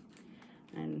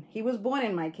 And he was born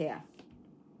in my care.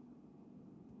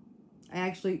 I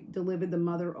actually delivered the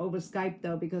mother over Skype,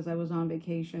 though, because I was on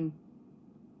vacation.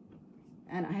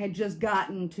 And I had just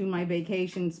gotten to my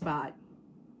vacation spot.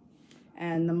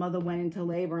 And the mother went into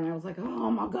labor, and I was like,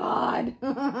 oh, my God.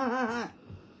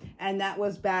 And that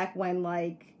was back when,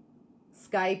 like,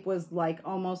 Skype was, like,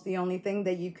 almost the only thing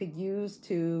that you could use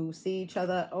to see each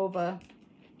other over.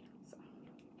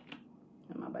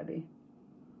 So, my baby.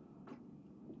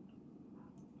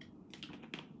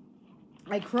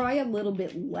 I cry a little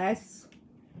bit less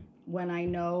when I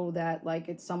know that, like,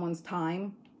 it's someone's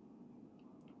time.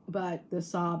 But the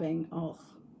sobbing, oh.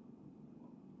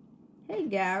 Hey,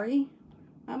 Gary.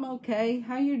 I'm okay.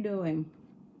 How you doing?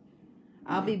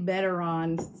 I'll be better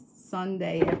on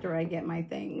Sunday after I get my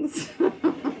things.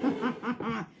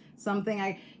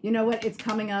 You know what? It's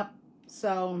coming up.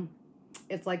 So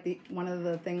it's like one of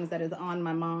the things that is on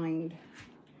my mind.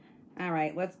 All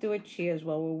right, let's do a cheers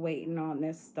while we're waiting on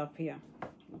this stuff here.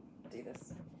 Do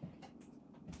this.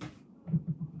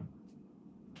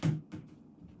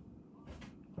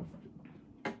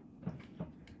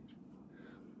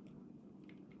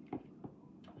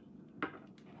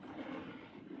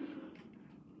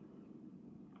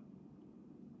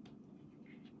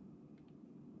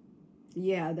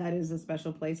 Yeah, that is a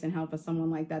special place in hell for someone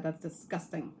like that. That's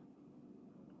disgusting.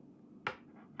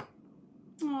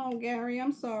 Oh, Gary,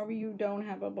 I'm sorry you don't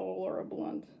have a bowl or a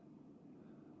blunt.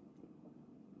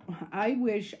 I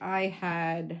wish I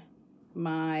had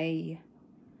my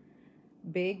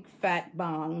big fat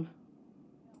bong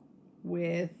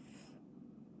with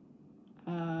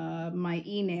my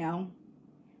e-nail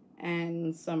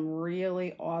and some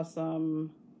really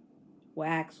awesome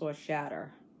wax or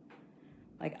shatter.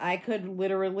 Like, I could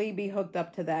literally be hooked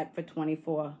up to that for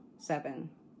 24/7.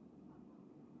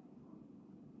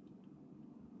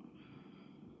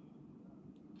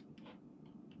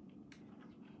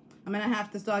 I'm going to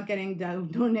have to start getting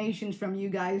donations from you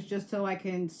guys just so I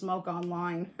can smoke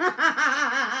online.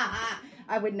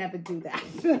 I would never do that.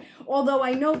 Although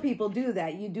I know people do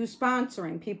that. You do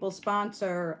sponsoring. People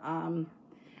sponsor.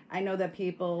 I know that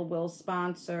people will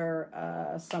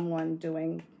sponsor someone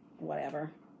doing whatever.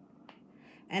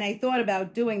 And I thought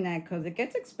about doing that because it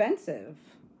gets expensive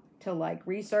to, like,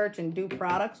 research and do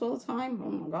products all the time. Oh,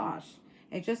 my gosh.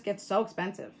 It just gets so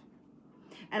expensive.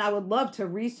 And I would love to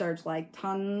research, like,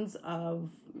 tons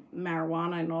of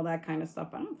marijuana and all that kind of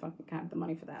stuff. I don't fucking have the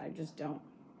money for that. I just don't.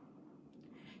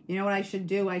 You know what I should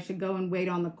do? I should go and wait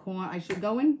on the corner. I should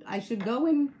go in.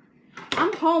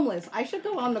 I'm homeless. I should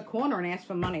go on the corner and ask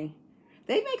for money.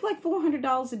 They make like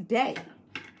 $400 a day.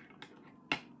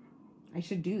 I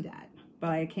should do that. But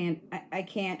I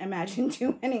can't imagine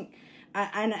doing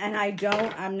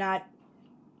I'm not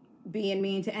being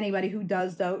mean to anybody who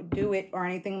does do it or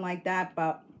anything like that,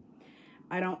 but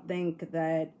I don't think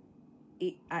that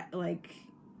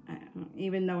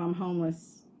even though I'm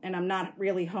homeless, and I'm not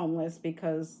really homeless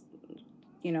because,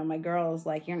 you know, my girl is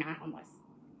like, you're not homeless.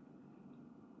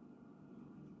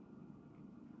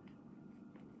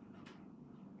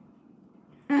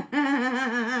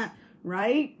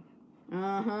 Right?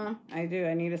 Uh-huh. I do.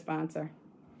 I need a sponsor.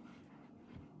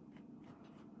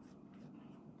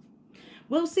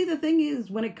 Well, see, the thing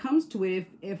is, when it comes to it,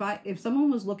 if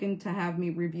someone was looking to have me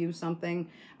review something,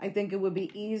 I think it would be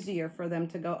easier for them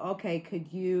to go, okay,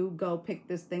 could you go pick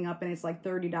this thing up? And it's like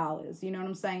 $30. You know what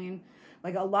I'm saying?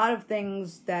 Like, a lot of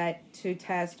things that to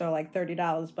test are like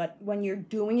 $30, but when you're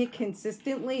doing it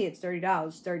consistently, it's $30,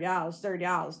 $30,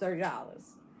 $30, $30.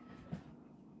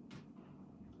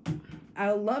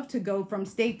 I would love to go from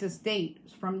state to state,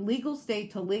 from legal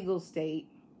state to legal state,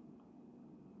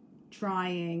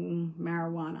 trying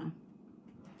marijuana.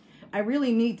 I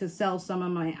really need to sell some of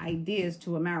my ideas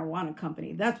to a marijuana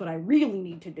company. That's what I really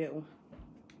need to do.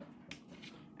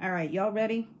 All right, y'all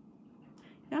ready?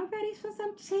 Y'all ready for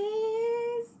some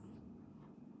cheese?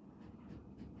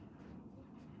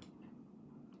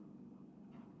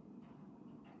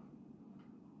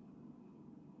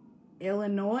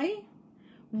 Illinois?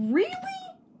 Really?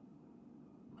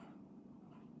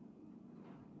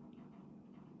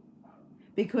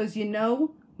 Because, you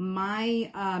know,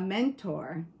 my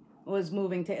mentor was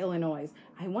moving to Illinois.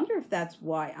 I wonder if that's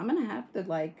why. I'm going to have to,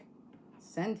 like,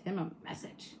 send him a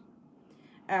message.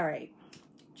 All right.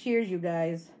 Cheers, you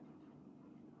guys.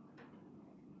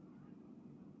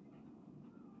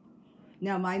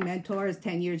 Now, my mentor is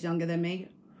 10 years younger than me.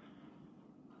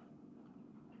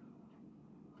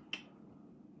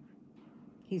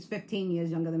 He's 15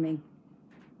 years younger than me.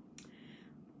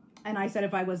 And I said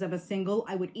if I was ever single,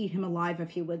 I would eat him alive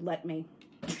if he would let me.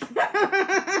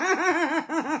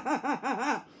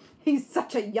 He's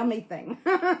such a yummy thing.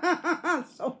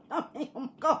 So yummy. Oh my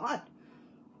God.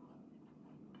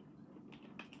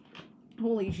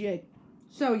 Holy shit.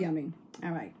 So yummy.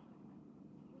 All right.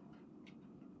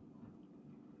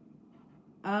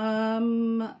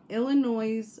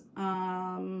 Illinois,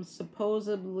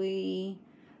 supposedly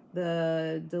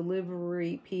the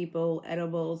delivery people,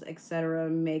 edibles, etc.,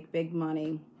 make big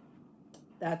money.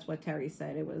 That's what Terry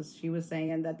said. She was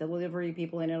saying that delivery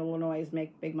people in Illinois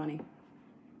make big money.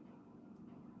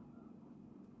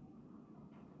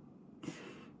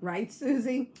 Right,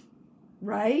 Susie?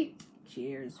 Right?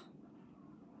 Cheers.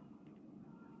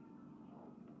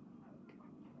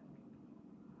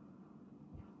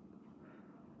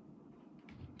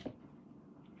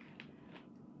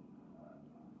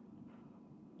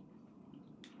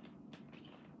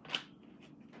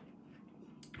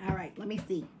 All right, let me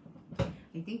see.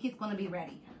 I think it's going to be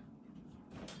ready.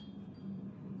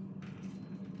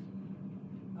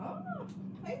 Oh,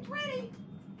 it's ready.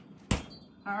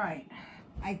 All right.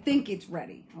 I think it's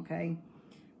ready, okay?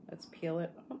 Let's peel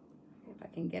it. Oh, if I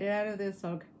can get it out of this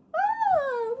hook.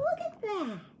 Oh, look at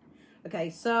that.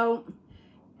 Okay, so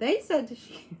they said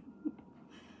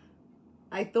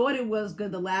I thought it was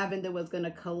good. The lavender was going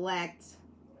to collect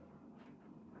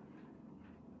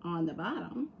on the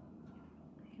bottom.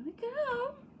 Here we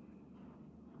go.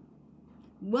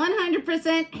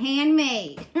 100%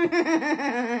 handmade.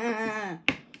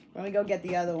 Let me go get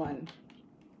the other one.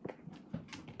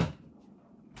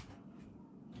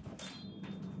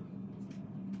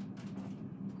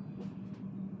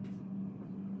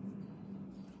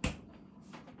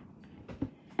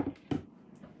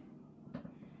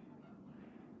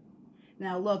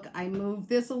 Now look, I moved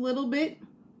this a little bit,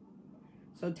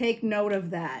 so take note of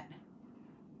that.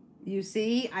 You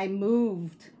see, I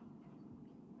moved,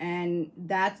 and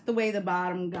that's the way the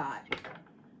bottom got.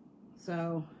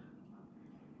 So,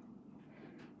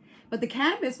 but the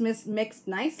cannabis mixed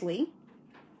nicely.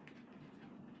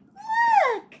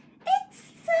 Look, it's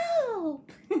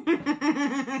soap.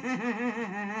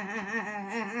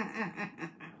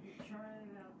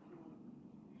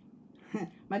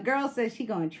 My girl says she's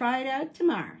going to try it out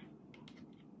tomorrow.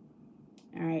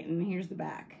 All right, and here's the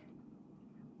back.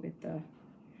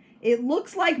 It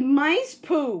looks like mice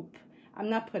poop. I'm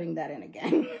not putting that in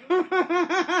again.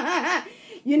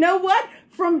 You know what?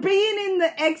 From being in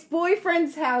the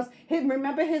ex-boyfriend's house,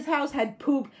 remember his house had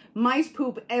mice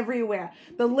poop everywhere.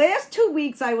 The last 2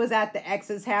 weeks I was at the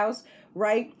ex's house,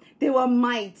 right? There were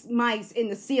mice in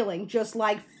the ceiling, just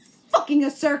like fucking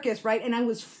a circus, right? And I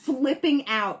was flipping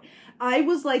out. I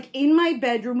was like in my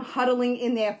bedroom, huddling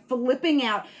in there, flipping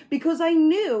out, because I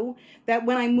knew that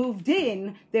when I moved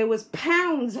in, there was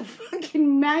pounds of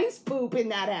fucking mice poop in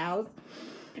that house.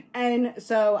 And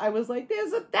so I was like,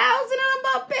 there's 1,000 of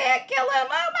them up there, kill them,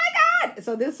 oh my God.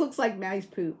 So this looks like mice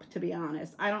poop, to be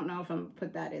honest. I don't know if I'm going to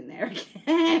put that in there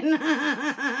again.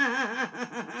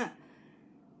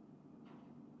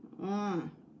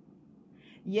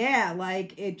 Yeah,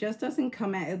 like, it just doesn't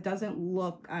come out. It doesn't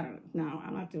look, I don't know.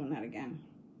 I'm not doing that again.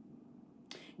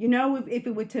 You know, if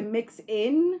it were to mix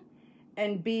in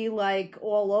and be, like,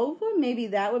 all over, maybe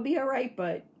that would be all right.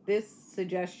 But this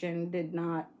suggestion did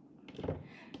not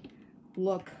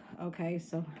look. Okay,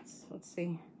 so let's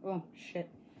see. Oh, shit.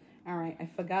 All right, I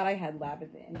forgot I had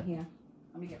lavender in here.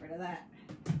 Let me get rid of that.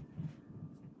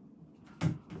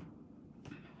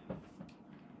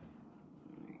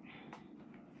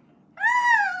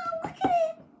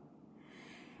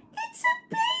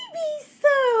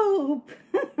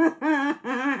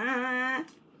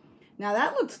 Now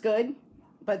that looks good,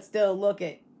 but still look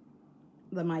at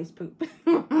the mice poop.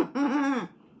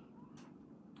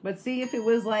 But see, if it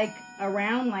was like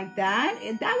around like that,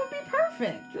 that would be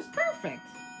perfect, just perfect.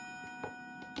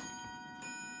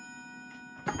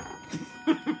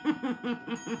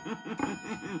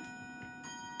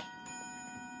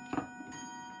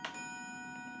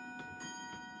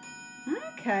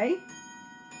 Okay.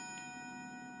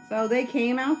 So they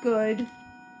came out good.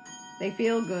 They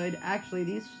feel good. Actually,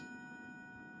 these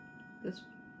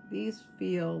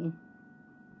feel,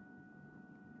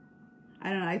 I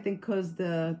don't know, I think because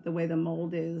the way the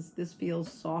mold is, this feels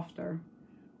softer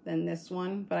than this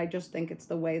one, but I just think it's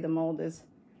the way the mold is.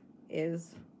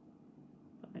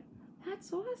 But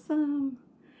that's awesome.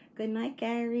 Good night,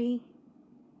 Gary.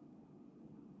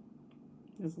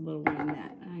 There's a little one in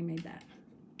that. I made that.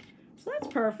 So that's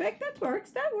perfect. That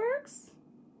works. That works.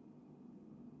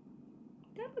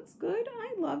 That looks good.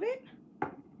 I love it.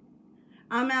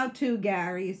 I'm out too,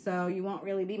 Gary, so you won't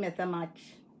really be missing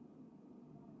much.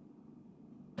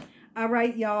 All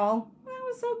right, y'all. That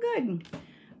was so good.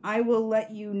 I will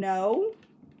let you know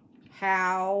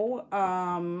how,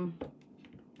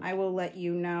 we will let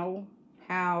you know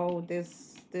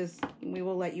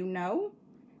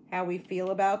how we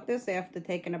feel about this after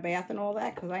taking a bath and all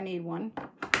that, because I need one.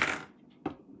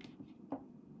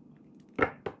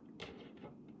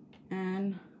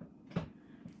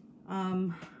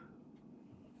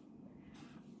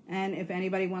 And if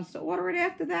anybody wants to order it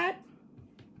after that,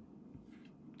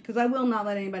 because I will not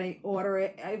let anybody order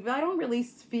it. If I don't really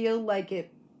feel like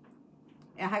it,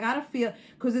 I gotta feel,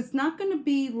 because it's not going to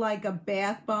be like a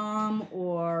bath bomb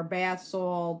or bath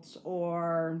salts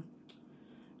or,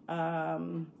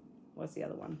 what's the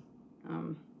other one?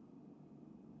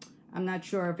 I'm not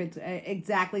sure if it's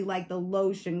exactly like the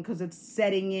lotion because it's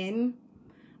setting in.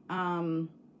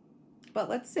 But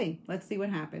let's see what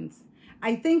happens.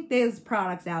 I think there's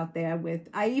products out there with,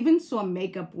 I even saw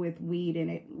makeup with weed in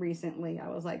it recently. I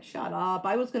was like, shut up.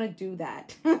 I was going to do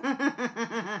that.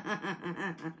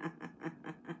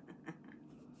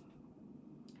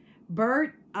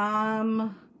 Bert,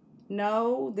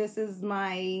 no, this is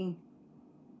my,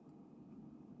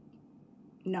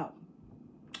 no,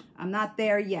 I'm not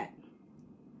there yet.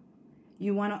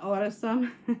 You want to order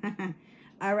some?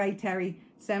 All right, Terry,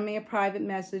 send me a private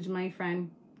message, my friend.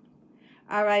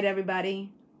 All right, everybody.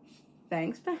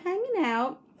 Thanks for hanging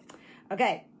out.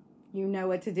 Okay, you know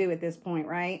what to do at this point,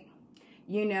 right?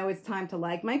 You know it's time to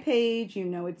like my page. You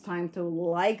know it's time to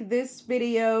like this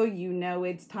video. You know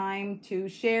it's time to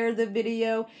share the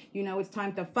video. You know it's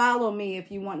time to follow me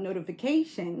if you want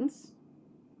notifications.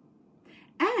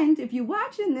 And if you're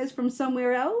watching this from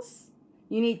somewhere else,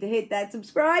 you need to hit that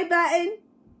subscribe button.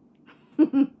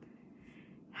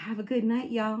 Have a good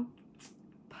night, y'all.